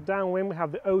hole. We are downwind. We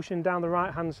have the ocean down the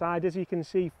right hand side. As you can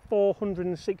see,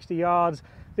 460 yards.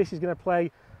 This is going to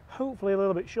play hopefully a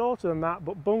little bit shorter than that,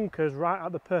 but bunkers right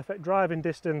at the perfect driving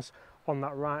distance on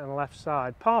that right and left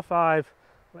side. Par 5.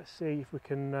 Let's see if we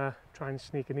can try and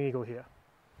sneak an eagle here.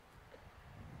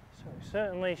 So it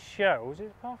certainly shows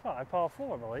it's par 5, par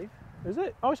 4 I believe. Is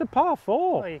it? Oh, it's a par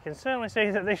 4. Well, you can certainly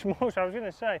see that this must, I was going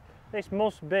to say, this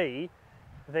must be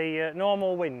the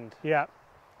normal wind. Yeah.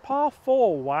 Par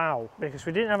 4, wow. Because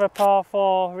we didn't have a par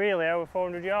 4 really over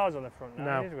 400 yards on the front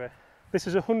nine, did we? This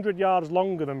is 100 yards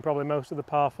longer than probably most of the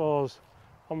par 4s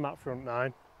on that front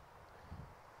nine.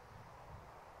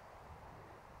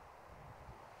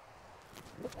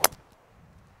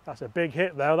 That's a big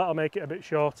hit though, that'll make it a bit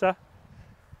shorter.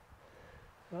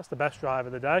 That's the best drive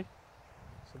of the day.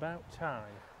 It's about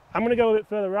time. I'm going to go a bit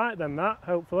further right than that,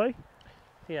 hopefully.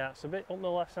 Yeah, it's a bit up the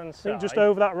left hand I side. think just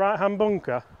over that right hand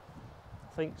bunker.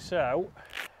 I think so.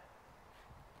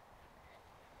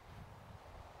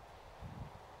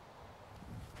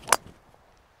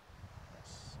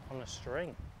 It's on a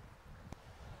string.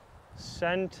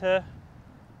 Centre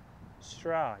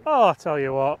strike. Oh, I tell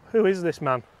you what, who is this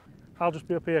man? I'll just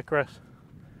be up here, Chris.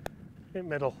 In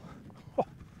middle. Oh.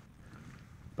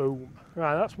 Boom.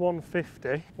 Right, that's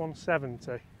 150,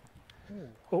 170.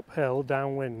 Uphill,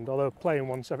 downwind, although playing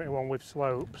 171 with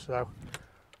slope, so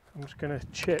I'm just going to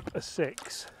chip a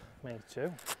 6. Me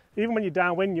too. Even when you're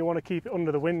downwind, you want to keep it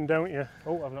under the wind, don't you?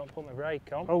 Oh, I've not put my brake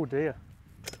on. Oh dear.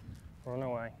 Run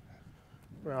away.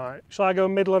 Right, shall I go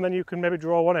middle and then you can maybe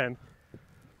draw one in?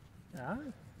 Ah,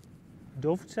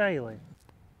 dovetailing.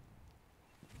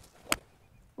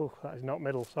 Oh, that is not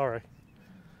middle, sorry.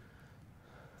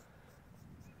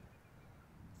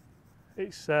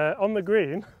 It's on the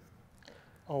green.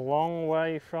 A long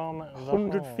way from the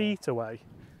 100 hole. feet away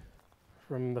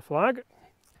from the flag.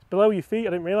 It's below your feet,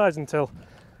 I didn't realise until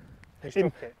You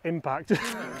struck it. impact.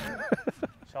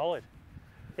 Solid.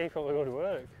 Keep up the good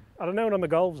work. I don't know when the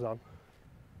golf's on.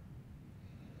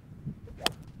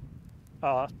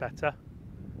 Oh, that's better.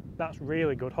 That's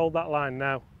really good. Hold that line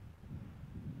now.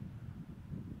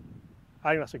 I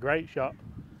think that's a great shot.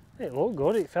 It looked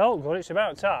good, it felt good. It's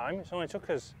about time. It's only took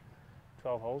us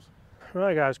 12 holes.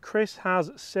 Right guys, Chris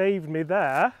has saved me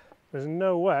there. There's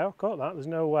no way, I caught that, there's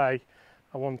no way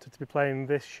I wanted to be playing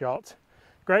this shot.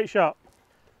 Great shot.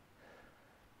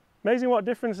 Amazing what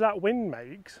difference that wind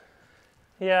makes.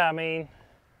 Yeah, I mean,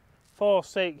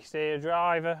 460, a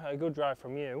driver, a good drive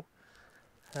from you,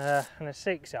 and a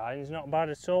 6 iron is not bad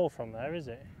at all from there, is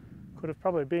it? Could have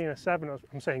probably been a 7.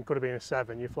 I'm saying could have been a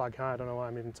 7. You flag high, I don't know why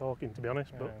I'm even talking, to be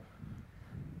honest. But No.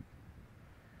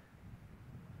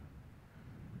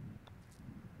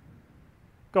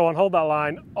 go on, hold that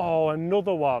line. Oh,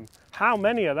 another one. How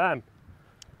many of them?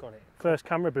 Got it. First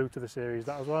camera boot of the series,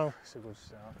 that as well. That's a good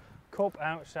start. Cup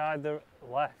outside the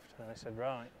left, and I said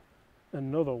right.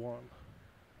 Another one.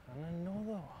 And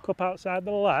another one. Cup outside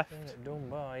the left. Getting it done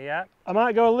by, yeah. I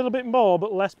might go a little bit more,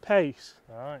 but less pace.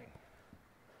 Right.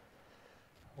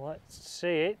 Let's see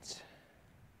it.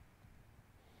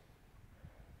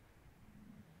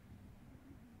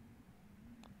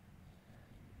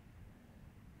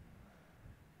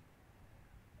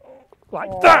 Like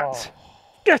Oh. that!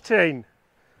 Get in!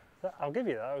 I'll give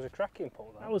you that. That was a cracking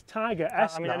pull. That was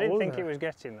Tiger-esque. I mean, I didn't think it was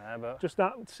getting there, but Just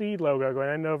that seed logo going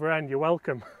end over end, you're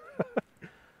welcome.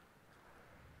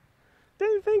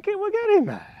 Didn't think it were getting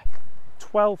there.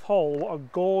 12th hole, what a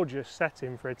gorgeous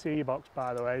setting for a tee box,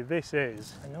 by the way. This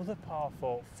is. another par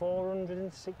 4,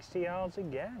 460 yards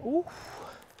again. Ooh,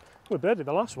 we birdied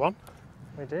the last one.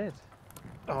 We did.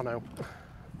 Oh no,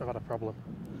 I've had a problem.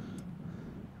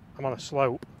 I'm on a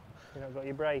slope. You not got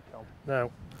your brake on?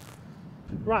 No.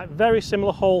 Right, very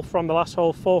similar hole from the last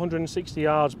hole, 460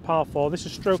 yards, par 4. This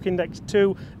is stroke index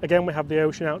 2. Again, we have the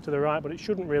ocean out to the right, but it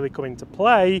shouldn't really come into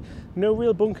play. No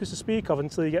real bunkers to speak of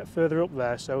until you get further up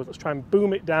there. So let's try and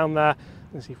boom it down there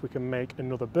and see if we can make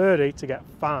another birdie to get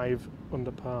 5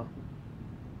 under par.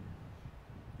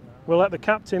 We'll let the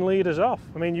captain lead us off.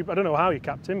 I mean, I don't know how you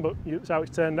captain, but it's how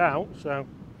it's turned out, so.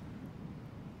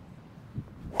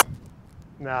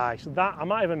 Nice. That, I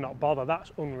might even not bother.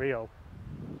 That's unreal.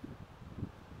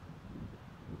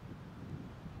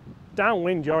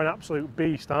 Downwind, you're an absolute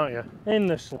beast, aren't you? In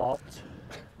the slot.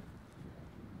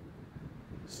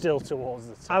 still towards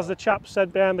the top. As the chap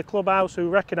said behind the clubhouse who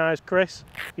recognised Chris,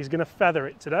 he's going to feather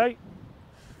it today.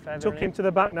 Took him to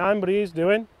the back nine, but he is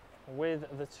doing. With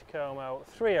the Tacoma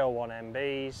 301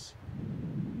 MBs.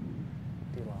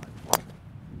 Delightful.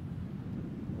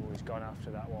 Oh, he's gone after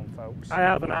that one, folks. I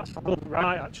haven't actually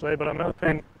right, actually, but I'm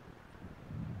hoping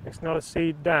it's not a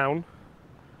seed down.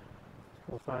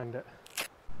 We'll find it.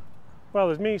 Well,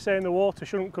 there's me saying the water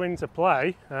shouldn't come into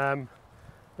play.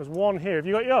 There's one here. Have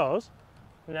you got yours?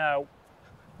 No.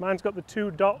 Mine's got the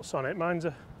 2 dots on it. Mine's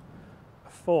a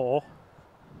 4.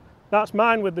 That's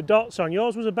mine with the dots on.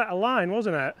 Yours was a better line,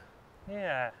 wasn't it?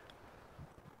 Yeah.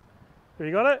 Have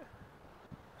you got it?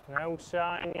 No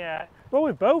sign yet. Well,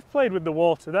 we've both played with the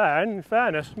water there, and in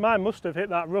fairness, mine must have hit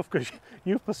that rough because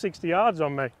you put 60 yards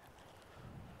on me.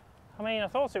 I mean, I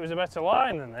thought it was a better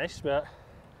line than this, but...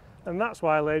 And that's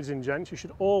why, ladies and gents, you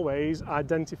should always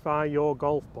identify your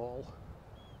golf ball.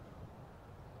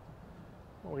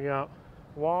 What we got?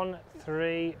 1,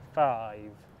 3, 5.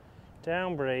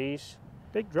 Down breeze.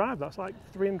 Big drive, that's like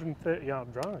 330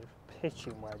 yard drive.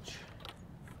 Pitching wedge.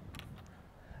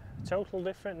 Total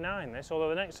different 9 this, although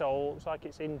the next hole looks like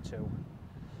it's into.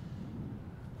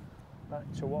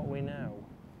 Back to what we know.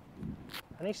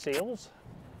 Any seals?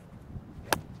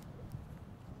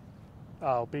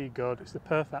 Oh, be good, it's the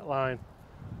perfect line.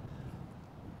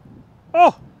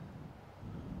 Oh!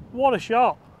 What a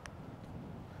shot!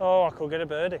 Oh, I could get a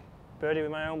birdie. Birdie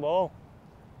with my own ball.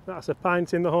 That's a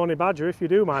pint in the Horny Badger if you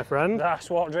do, my friend.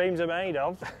 That's what dreams are made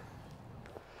of.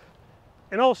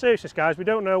 In all seriousness, guys, we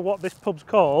don't know what this pub's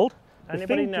called.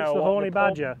 Anybody know it's the what Horny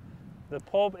Badger? The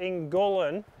pub in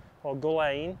Gullen, or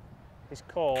Gullane, is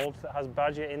called that has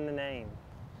Badger in the name.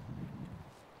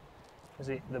 Is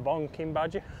it the Bonking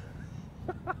Badger?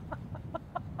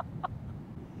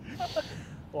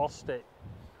 Lost it.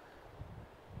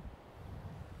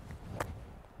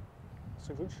 It's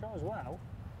a good shot as well.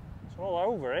 It's all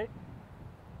over it.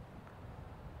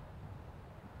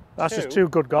 That's just 2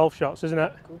 good golf shots, isn't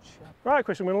it? Good shot. Right,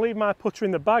 Chris, I'm going to leave my putter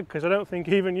in the bag because I don't think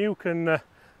even you can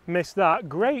miss that.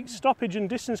 Great stoppage and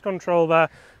distance control there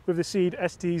with the Seed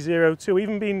ST02.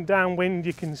 Even being downwind,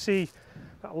 you can see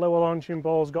that lower launching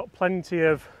ball's got plenty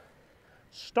of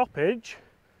stoppage.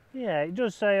 Yeah, it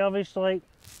does say obviously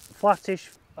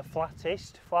flattest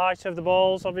flight of the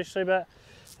balls, obviously, but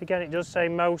again, it does say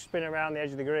most spin around the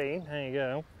edge of the green. There you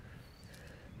go.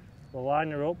 We'll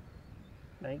line her up,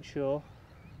 make sure.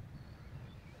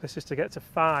 This is to get to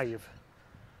 5.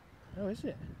 Oh, is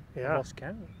it? Yeah. Lost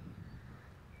count.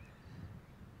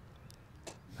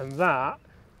 And that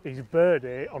is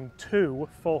birdie on 2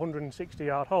 460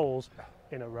 yard holes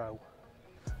in a row.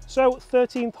 So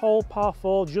 13th hole, par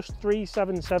 4, just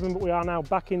 377, but we are now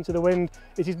back into the wind.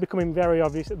 It is becoming very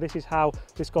obvious that this is how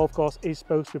this golf course is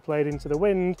supposed to be played, into the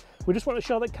wind. We just want a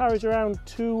shot that carries around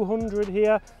 200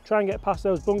 here, try and get past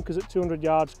those bunkers at 200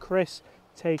 yards. Chris,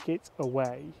 take it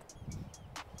away.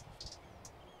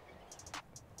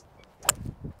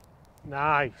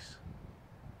 Nice.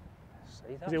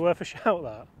 See that? Is it worth a shout,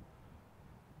 that?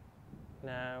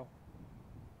 No.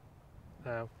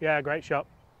 No. Yeah, great shot.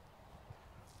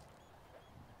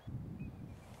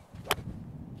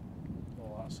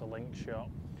 Oh, that's a link shot.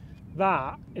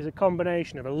 That is a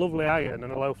combination of a lovely iron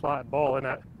and a low flight ball, isn't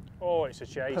it? Oh, it's a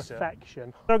chaser.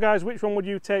 Perfection. So guys, which one would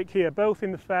you take here? Both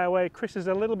in the fairway. Chris is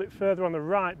a little bit further on the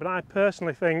right, but I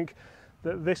personally think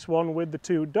that this one with the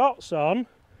 2 dots on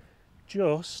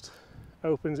just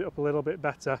opens it up a little bit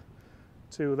better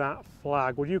to that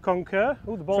flag. Would you concur?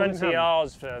 Oh, the ball's 20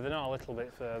 yards further, not a little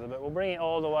bit further, but we'll bring it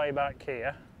all the way back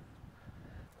here.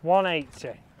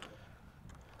 180.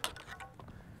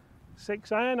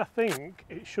 6 iron, I think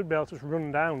it should be able to just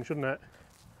run down, shouldn't it?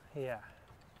 Yeah.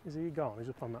 Is he gone? He's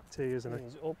up on that tee, isn't he?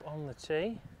 He's up on the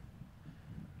tee.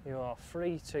 You are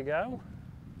free to go.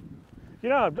 You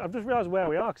know, I've just realised where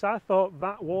we are, because I thought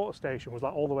that water station was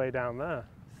like all the way down there.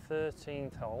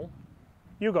 13th hole.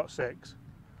 You got 6.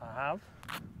 I have.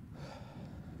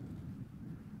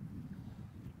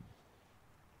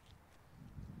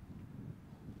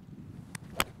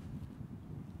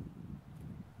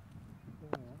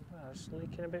 Just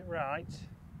leaking a bit right.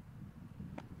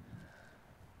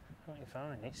 Not your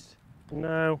finest.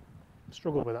 No,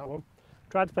 struggled with that one.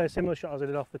 Tried to play a similar shot as I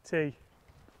did off the tee.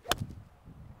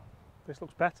 This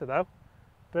looks better though.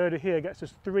 Birdie here gets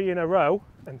us 3 in a row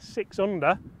and 6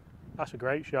 under. That's a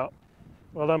great shot.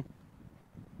 Well done.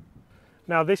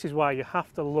 Now this is why you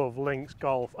have to love links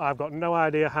golf. I've got no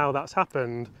idea how that's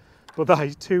happened, but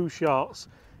those 2 shots,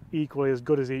 equally as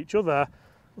good as each other,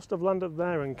 must have landed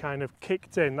there and kind of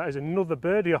kicked in. That is another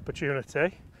birdie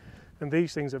opportunity. And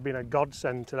these things have been a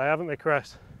godsend today, haven't they,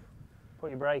 Chris?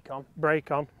 Put your brake on.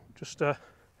 Brake on, just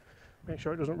Make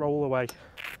sure it doesn't roll away.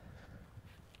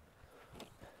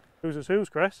 Who's,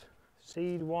 Chris?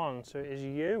 Seed 1, so it is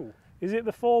you. Is it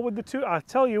the 4 with the 2? I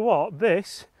tell you what,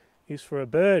 this is for a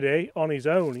birdie on his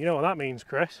own. You know what that means,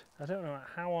 Chris? I don't know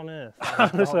how on earth. I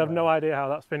honestly have no idea how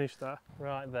that's finished there.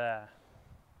 Right there.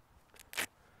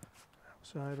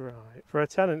 Outside right. For a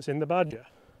tenants in the Badger.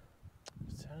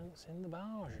 Tenants in the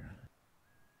Badger.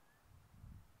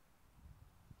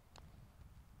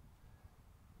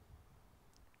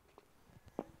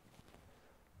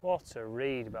 What a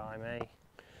read by me.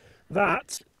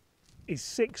 That is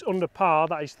 6 under par.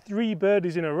 That is 3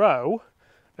 birdies in a row.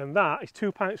 And that is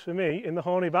 2 points for me in the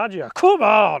Horny Badger. Come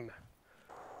on!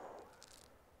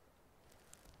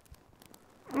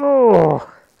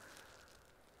 Oh!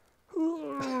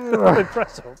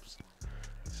 Press-ups.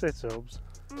 Sit-ups.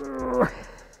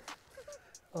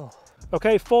 Oh.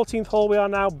 Okay, 14th hole, we are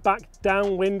now back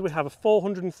downwind. We have a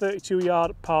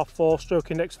 432-yard par 4,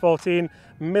 stroke index 14,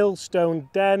 Millstone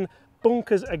Den.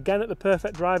 Bunkers again at the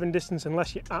perfect driving distance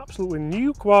unless you absolutely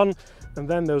nuke one, and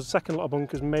then those second lot of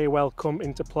bunkers may well come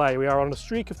into play. We are on a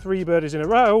streak of 3 birdies in a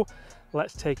row.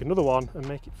 Let's take another one and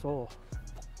make it 4.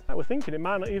 Right, we're thinking it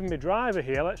might not even be driver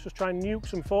here. Let's just try and nuke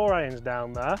some 4 irons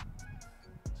down there.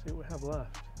 See what we have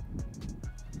left.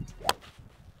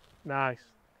 Nice.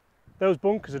 Those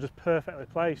bunkers are just perfectly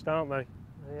placed, aren't they?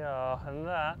 They are, and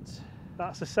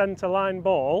that's a centre line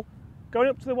ball. Going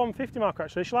up to the 150 mark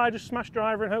actually. Shall I just smash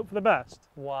driver and hope for the best?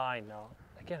 Why not?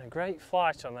 Again, a great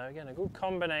flight on there. Again, a good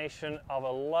combination of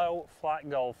a low flat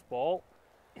golf ball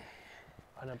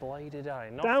and a bladed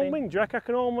iron. Downwind, do you reckon I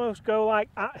can almost go like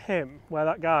at him where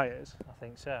that guy is? I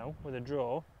think so, with a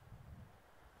draw.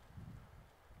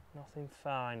 Nothing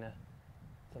finer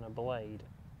than a blade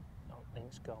on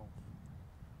links golf.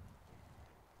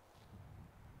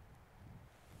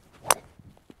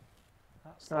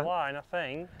 That's the line, I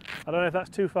think. I don't know if that's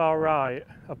too far right.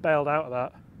 I've bailed out of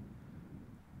that.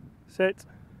 Sit.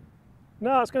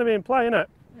 No, it's going to be in play, isn't it?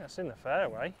 Yeah, it's in the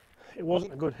fairway. It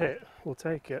wasn't a good hit. We'll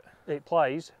take it. It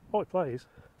plays. Oh, it plays.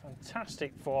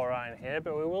 Fantastic 4 iron here,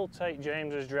 but we will take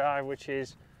James's drive, which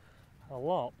is a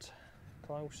lot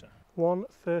closer.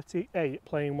 138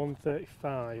 playing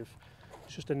 135.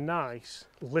 It's just a nice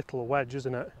little wedge,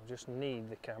 isn't it? I just need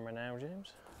the camera now,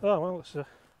 James. Oh, well, it's a...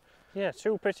 Yeah,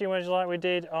 2 pitching wedges like we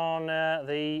did on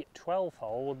the 12th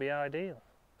hole would be ideal.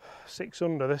 6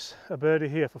 under this, a birdie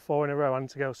here for 4 in a row and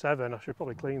to go 7. I should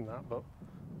probably clean that, but...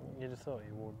 You'd have thought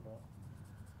you would, but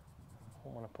I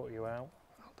don't want to put you out.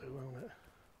 I'll do, won't it?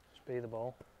 Just be the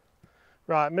ball.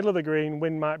 Right, middle of the green,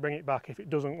 wind might bring it back. If it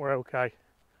doesn't, we're okay.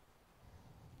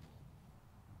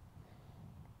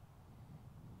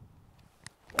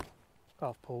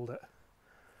 I've pulled it.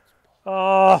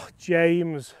 Oh,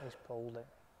 James. He's pulled it.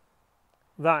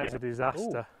 That is a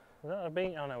disaster. Ooh. That have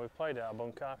been, oh no, we've played out a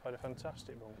bunker. I played a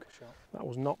fantastic bunker shot. That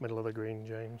was not middle of the green,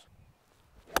 James.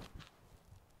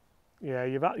 Yeah,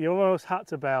 you almost had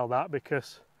to bail that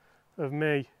because of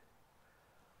me.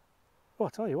 Oh, I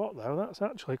tell you what though, that's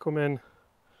actually come in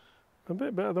a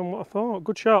bit better than what I thought.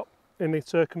 Good shot in the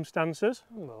circumstances.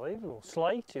 Unbelievable,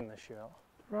 slating the shot.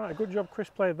 Right, good job Chris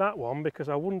played that one because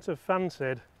I wouldn't have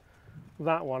fancied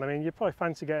that one. I mean, you probably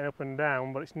fancy getting up and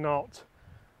down, but it's not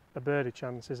a birdie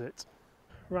chance, is it?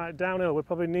 Right, downhill we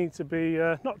probably need to be,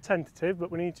 not tentative, but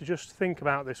we need to just think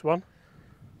about this one.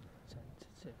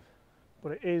 Tentative.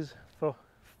 But it is for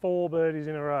 4 birdies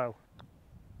in a row.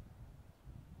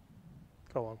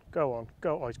 Go on, go on,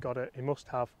 go. Oh, he's got it, he must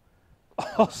have.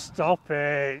 Oh, stop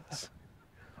it.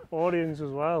 Audience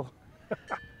as well.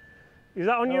 Is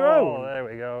that on your own? Oh, there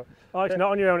we go. Oh, it's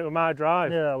not on your own, it was my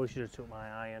drive. Yeah, we should have took my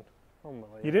iron.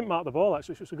 Unbelievable. You didn't mark the ball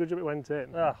actually, so it's a good job it went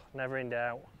in. Oh, never in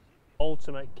doubt.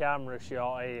 Ultimate camera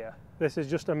shot here. This is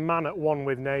just a man at one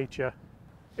with nature.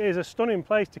 It is a stunning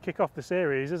place to kick off the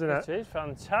series, isn't it? It is.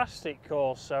 Fantastic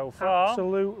course so far.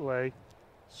 Absolutely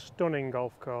stunning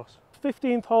golf course.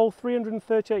 15th hole,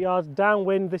 338 yards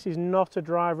downwind. This is not a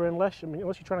driver unless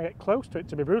you're trying to get close to it,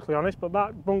 to be brutally honest, but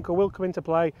that bunker will come into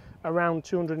play around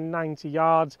 290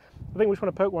 yards. I think we just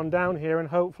want to poke one down here and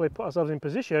hopefully put ourselves in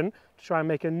position to try and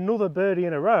make another birdie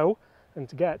in a row and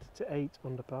to get to 8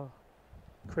 under par.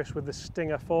 Chris with the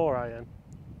Stinger 4 iron.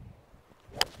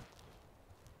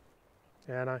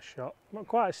 Yeah, nice shot. Not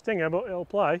quite a stinger, but it'll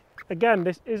play. Again,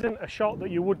 this isn't a shot that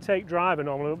you would take driver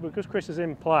normally, but because Chris is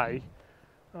in play,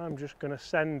 I'm just going to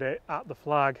send it at the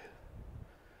flag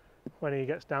when he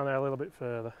gets down there a little bit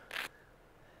further.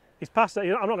 He's past it.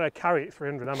 I'm not going to carry it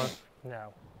 300, am I?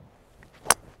 No.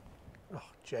 Oh,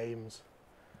 James.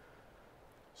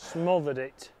 Smothered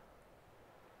it.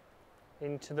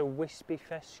 into the wispy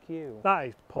fescue. That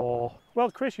is poor.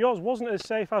 Well, Chris, yours wasn't as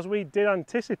safe as we did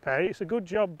anticipate. It's a good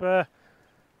job.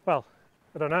 Well,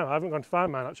 I don't know. I haven't gone to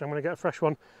find mine actually. I'm going to get a fresh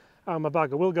one out of my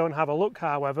bag. I will go and have a look,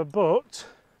 however, but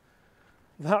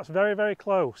that's very, very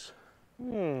close.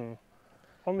 On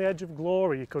the edge of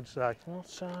glory, you could say.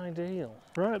 Not ideal.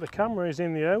 Right, the camera is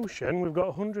in the ocean. We've got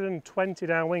 120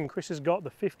 downwind. Chris has got the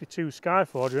 52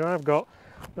 Skyforge, and I've got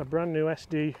a brand new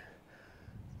SD2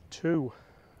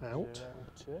 out.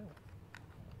 02.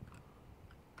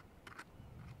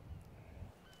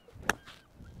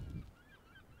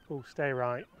 Oh, stay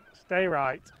right. Stay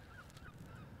right.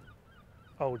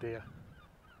 Oh dear.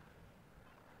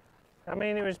 I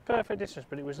mean, it was perfect distance,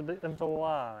 but it was a bit of a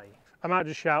lie. I might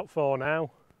just shout 4 now.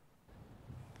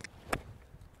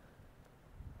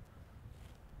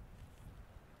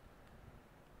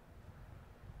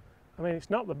 I mean, it's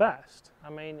not the best.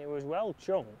 I mean, it was well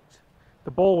chunked.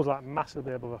 The ball was like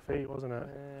massively above her feet, wasn't it?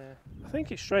 I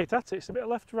think it's straight at it. It's a bit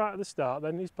left to right at the start,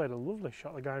 then he's played a lovely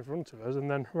shot, the guy in front of us, and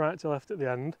then right to left at the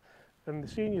end. And the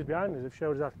seniors behind us have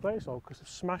showed us how to play this all because they've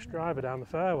smashed driver down the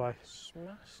fairway.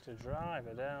 Smashed a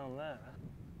driver down there.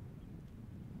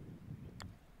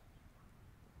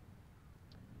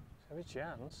 Every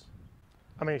chance.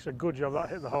 I mean, it's a good job that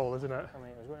hit the hole, isn't it? I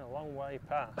mean, it was going a long way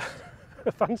past.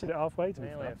 I fancied it halfway to be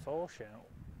Nearly fair. a 4 shot.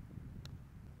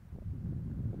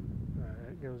 Right,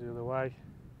 it goes the other way.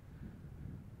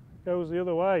 Goes the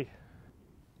other way.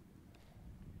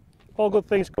 All good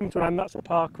things come to an end. That's a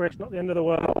par, Chris, not the end of the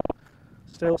world.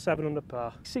 Still 7 under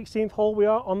par. 16th hole, we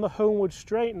are on the homeward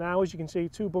straight now. As you can see,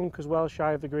 2 bunkers well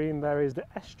shy of the green. There is the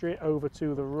estuary over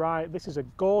to the right. This is a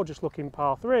gorgeous looking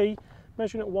par 3,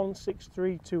 measuring at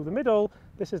 163 to the middle.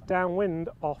 This is downwind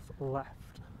off left.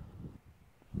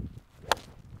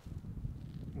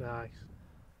 Nice.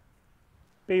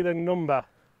 Be the number.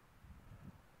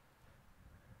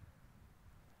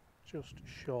 Just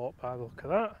short by the look of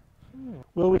that.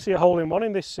 Will we see a hole-in-one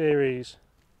in this series?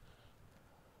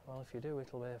 Well, if you do,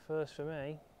 it'll be a first for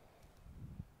me.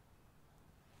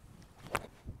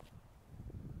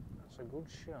 That's a good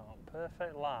shot.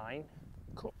 Perfect line.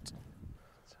 Cut.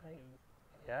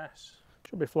 Yes.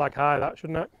 Should be flag high, that,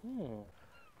 shouldn't it?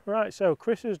 Right, so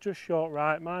Chris is just short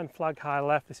right, mine flag high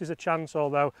left. This is a chance,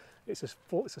 although it's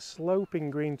a sloping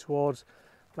green towards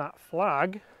that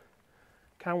flag.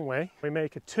 Can we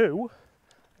make a 2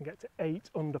 and get to 8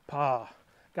 under par?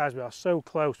 Guys, we are so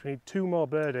close. We need 2 more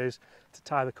birdies to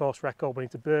tie the course record. We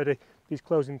need to birdie these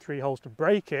closing 3 holes to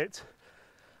break it.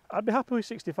 I'd be happy with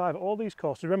 65 at all these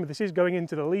courses. Remember, this is going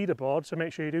into the leaderboard, so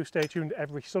make sure you do stay tuned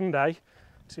every Sunday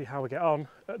to see how we get on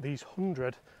at these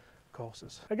 100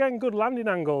 courses. Again, good landing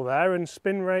angle there and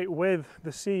spin rate with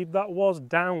the seed that was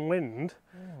downwind.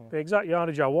 The exact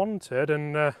yardage I wanted,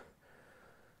 and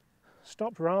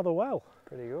stopped rather well.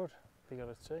 Pretty good. You got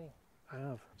a tee. I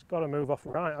have. It's got to move off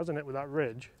right, hasn't it, with that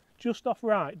ridge? Just off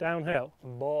right, downhill.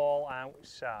 Ball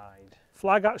outside.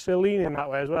 Flag actually leaning that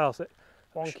way as well, so it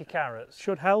Wonky carrots.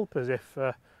 should help us if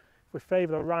we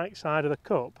favour the right side of the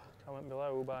cup. Comment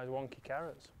below who buys wonky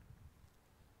carrots.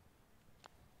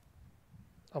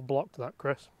 I've blocked that,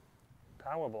 Chris.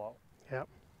 Power block. Yep.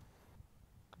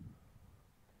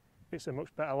 It's a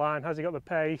much better line. Has he got the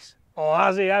pace? Or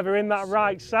has he ever in that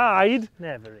right side?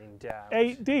 Never in doubt.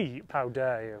 8 deep. How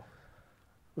dare you?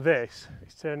 This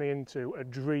is turning into a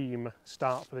dream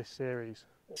start for this series.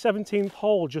 17th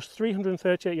hole, just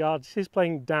 338 yards. This is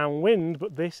playing downwind,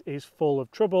 but this is full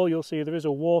of trouble. You'll see there is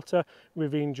a water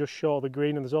ravine just short of the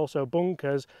green, and there's also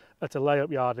bunkers at a layup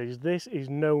yardage. This is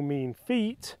no mean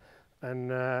feat,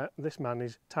 and this man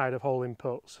is tired of holing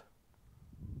putts.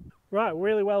 Right,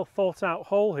 really well thought out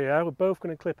hole here. We're both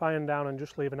going to clip iron down and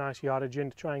just leave a nice yardage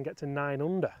in to try and get to 9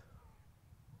 under.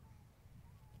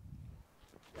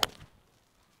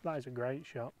 That is a great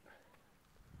shot.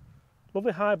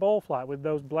 Lovely high ball flight with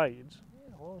those blades.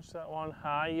 Yeah, launch that one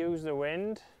high, use the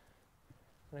wind,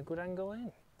 and a good angle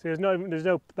in. See,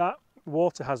 that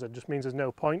water hazard just means there's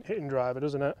no point hitting driver,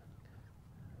 doesn't it?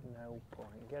 No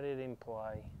point. Get it in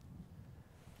play.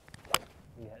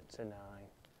 Get to 9.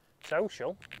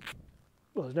 Social.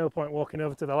 Well, there's no point walking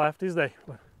over to the left, is there?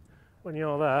 When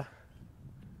you're there.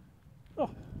 Oh,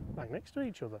 bang next to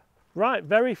each other. Right,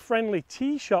 very friendly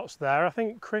tee shots there. I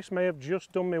think Chris may have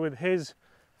just done me with his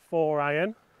 4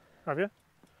 iron. Have you?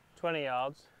 20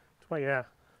 yards. 20, yeah.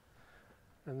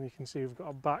 And you can see we've got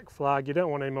a back flag. You don't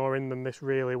want any more in than this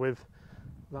really with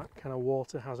that kind of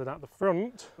water hazard at the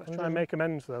front. Let's try and make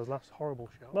amends for those last horrible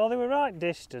shots. Well, they were right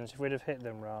distance if we'd have hit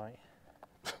them right.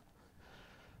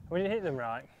 We didn't hit them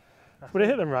right. If we'd have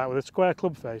hit them right with a square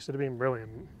club face, it'd have been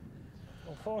brilliant.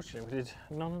 Unfortunately, we did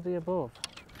none of the above.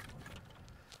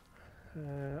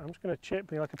 I'm just going to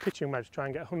chip like a pitching wedge, try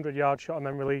and get a 100-yard shot and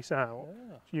then release out.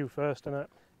 Yeah. It's you first, isn't it?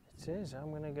 It is. I'm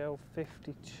going to go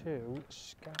 52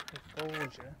 Sky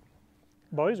Forger.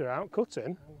 Boys are out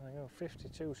cutting. I'm going to go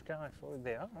 52 Sky Forger.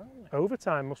 They are, aren't they?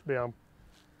 Overtime must be on.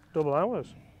 Double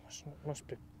hours. Must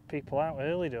be people out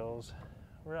early doors.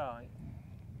 Right.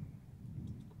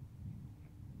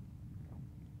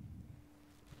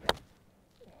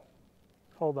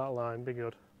 Hold that line, be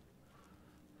good.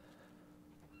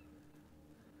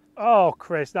 Oh,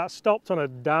 Chris, that stopped on a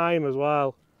dime as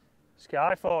well.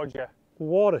 Sky Forger.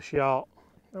 What a shot.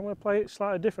 I'm going to play it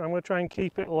slightly different. I'm going to try and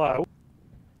keep it low.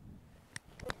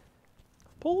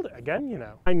 Pulled it again, you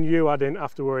know. I knew I didn't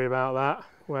have to worry about that,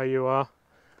 where you are.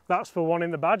 That's for one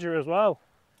in the Badger as well.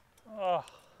 Oh.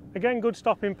 Again, good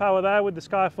stopping power there with the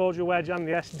Sky Forger wedge and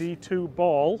the SD2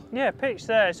 ball. Yeah, pitch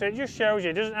there, so it just shows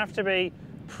you it doesn't have to be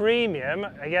premium.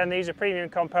 Again, these are premium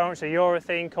components, a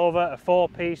urethane cover, a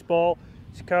 4-piece ball,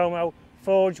 Takomo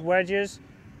forged wedges.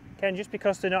 Again, just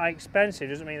because they're not expensive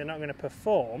doesn't mean they're not going to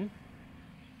perform,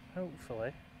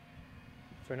 hopefully,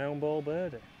 for an own ball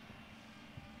birdie.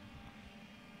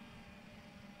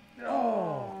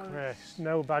 Oh, Chris,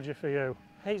 no Badger for you.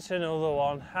 It's another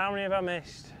one. How many have I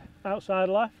missed? Outside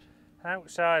left.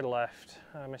 Outside left.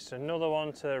 I missed another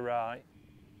one to the right.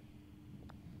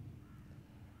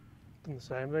 Done the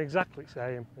same, they're exactly the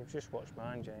same. You've just watched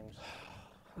mine, James.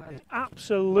 That is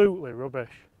absolutely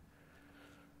rubbish.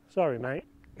 Sorry, mate.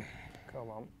 Come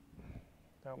on.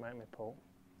 Don't make me pull.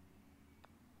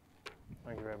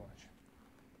 Thank you very much.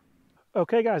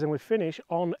 Okay guys, and we finish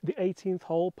on the 18th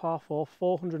hole, par 4,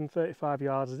 435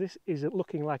 yards. This is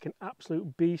looking like an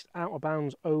absolute beast, out of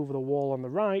bounds over the wall on the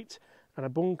right, and a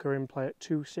bunker in play at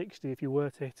 260 if you were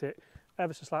to hit it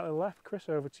ever so slightly left. Chris,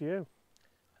 over to you.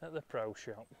 At the pro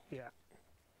shop. Yeah.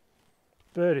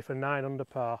 Birdie for 9 under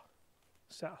par.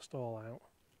 Set a stall out.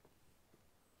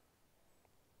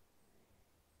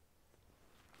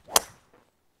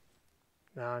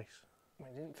 Nice.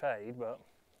 It didn't fade, but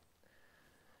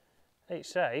it's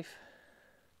safe.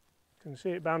 Can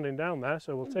see it bounding down there,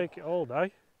 so we'll take it all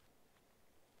day.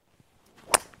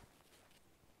 I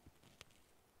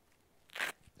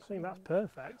think that's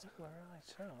perfect. We're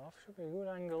right off. Should be a good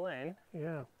angle in.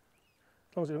 Yeah.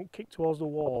 As long as it doesn't kick towards the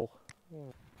wall.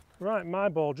 Right, my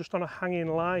ball just on a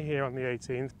hanging lie here on the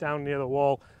 18th, down near the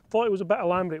wall. Thought it was a better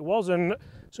line, but it wasn't.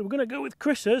 So we're going to go with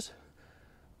Chris's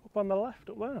up on the left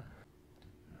up there.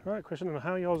 Right, Chris, I don't know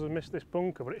how yours has missed this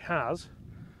bunker, but it has.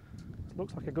 It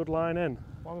looks like a good line in.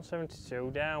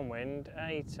 172, downwind,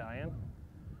 8 iron.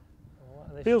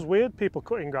 Feels weird people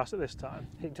cutting grass at this time.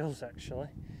 It does actually.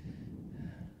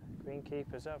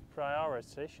 Greenkeepers have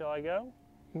priority. Shall I go?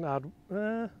 No,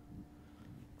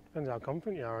 depends how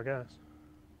confident you are, I guess.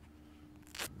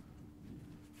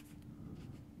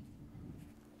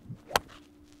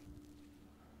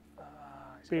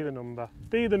 Be the number.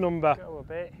 Be the number. Go a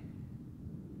bit.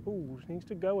 Ooh, needs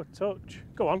to go a touch.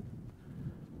 Go on.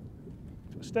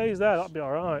 If it stays there, that'll be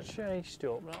all right. Chased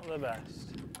up, not the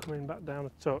best. Coming back down a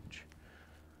touch.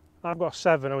 I've got a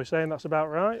 7. Are we saying that's about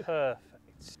right? Perfect.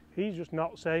 He's just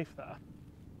not safe there.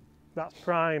 That's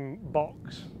prime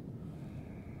box.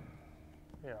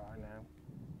 Yeah, I know.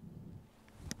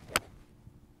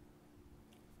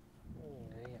 Oh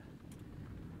dear.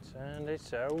 Turned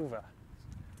it over.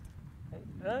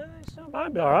 It's not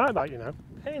Might be all right, that, you know.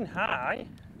 Pin high.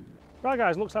 Right,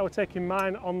 guys, looks like we're taking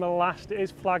mine on the last. It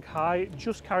is flag high.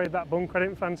 Just carried that bunker. I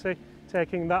didn't fancy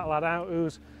taking that lad out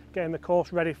who's getting the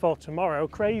course ready for tomorrow.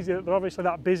 Crazy that they're obviously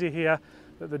that busy here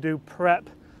that they do prep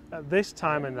at this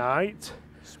time of night.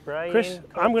 Spraying, Chris,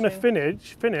 coating. I'm going to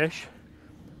finish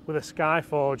with a Sky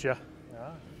Forger.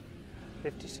 Yeah.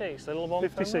 56, little bump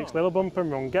 56, little bump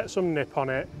and run. Get some nip on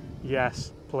it.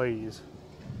 Yes, please.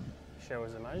 Show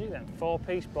us the magic then.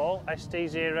 4-piece ball,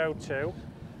 SD02.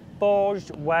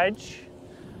 Forged wedge.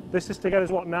 This is to get us,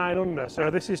 what, 9 under? So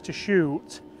this is to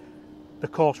shoot the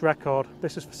course record.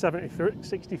 This is for 73,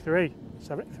 63,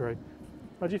 73.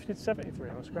 Imagine if you did 73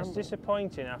 on a scramble. It's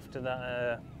disappointing after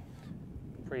that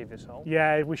previous hole.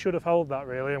 Yeah, we should have held that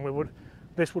really, and we would.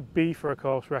 This would be for a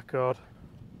course record.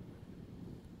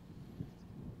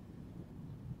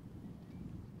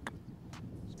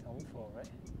 It's gone for it.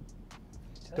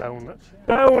 Down.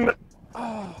 Down!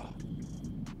 Oh.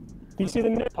 You see the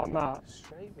nip on that?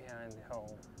 Straight behind the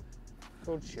hole.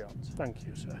 Good shot. Thank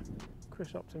you, sir. Chris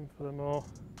opting for the more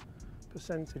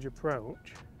percentage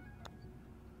approach.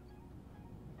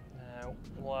 Now,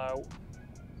 low.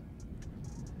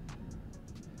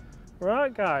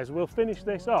 Right, guys, we'll finish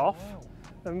this off,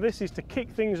 and this is to kick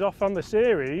things off on the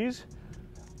series.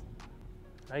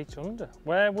 8 under.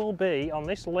 Where we'll be on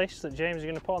this list that James is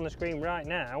going to put on the screen right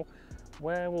now,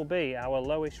 Where will be our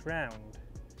lowest round?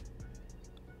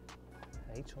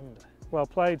 8 under. Well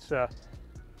played, sir.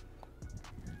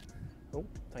 Oh,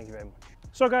 thank you very much.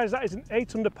 So guys, that is an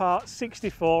 8 under par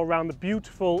 64 around the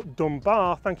beautiful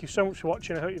Dunbar. Thank you so much for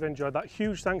watching. I hope you've enjoyed that.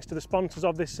 Huge thanks to the sponsors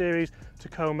of this series,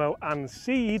 Takomo and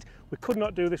Seed. We could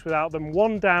not do this without them.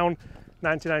 1 down,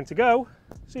 99 to go.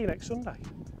 See you next Sunday.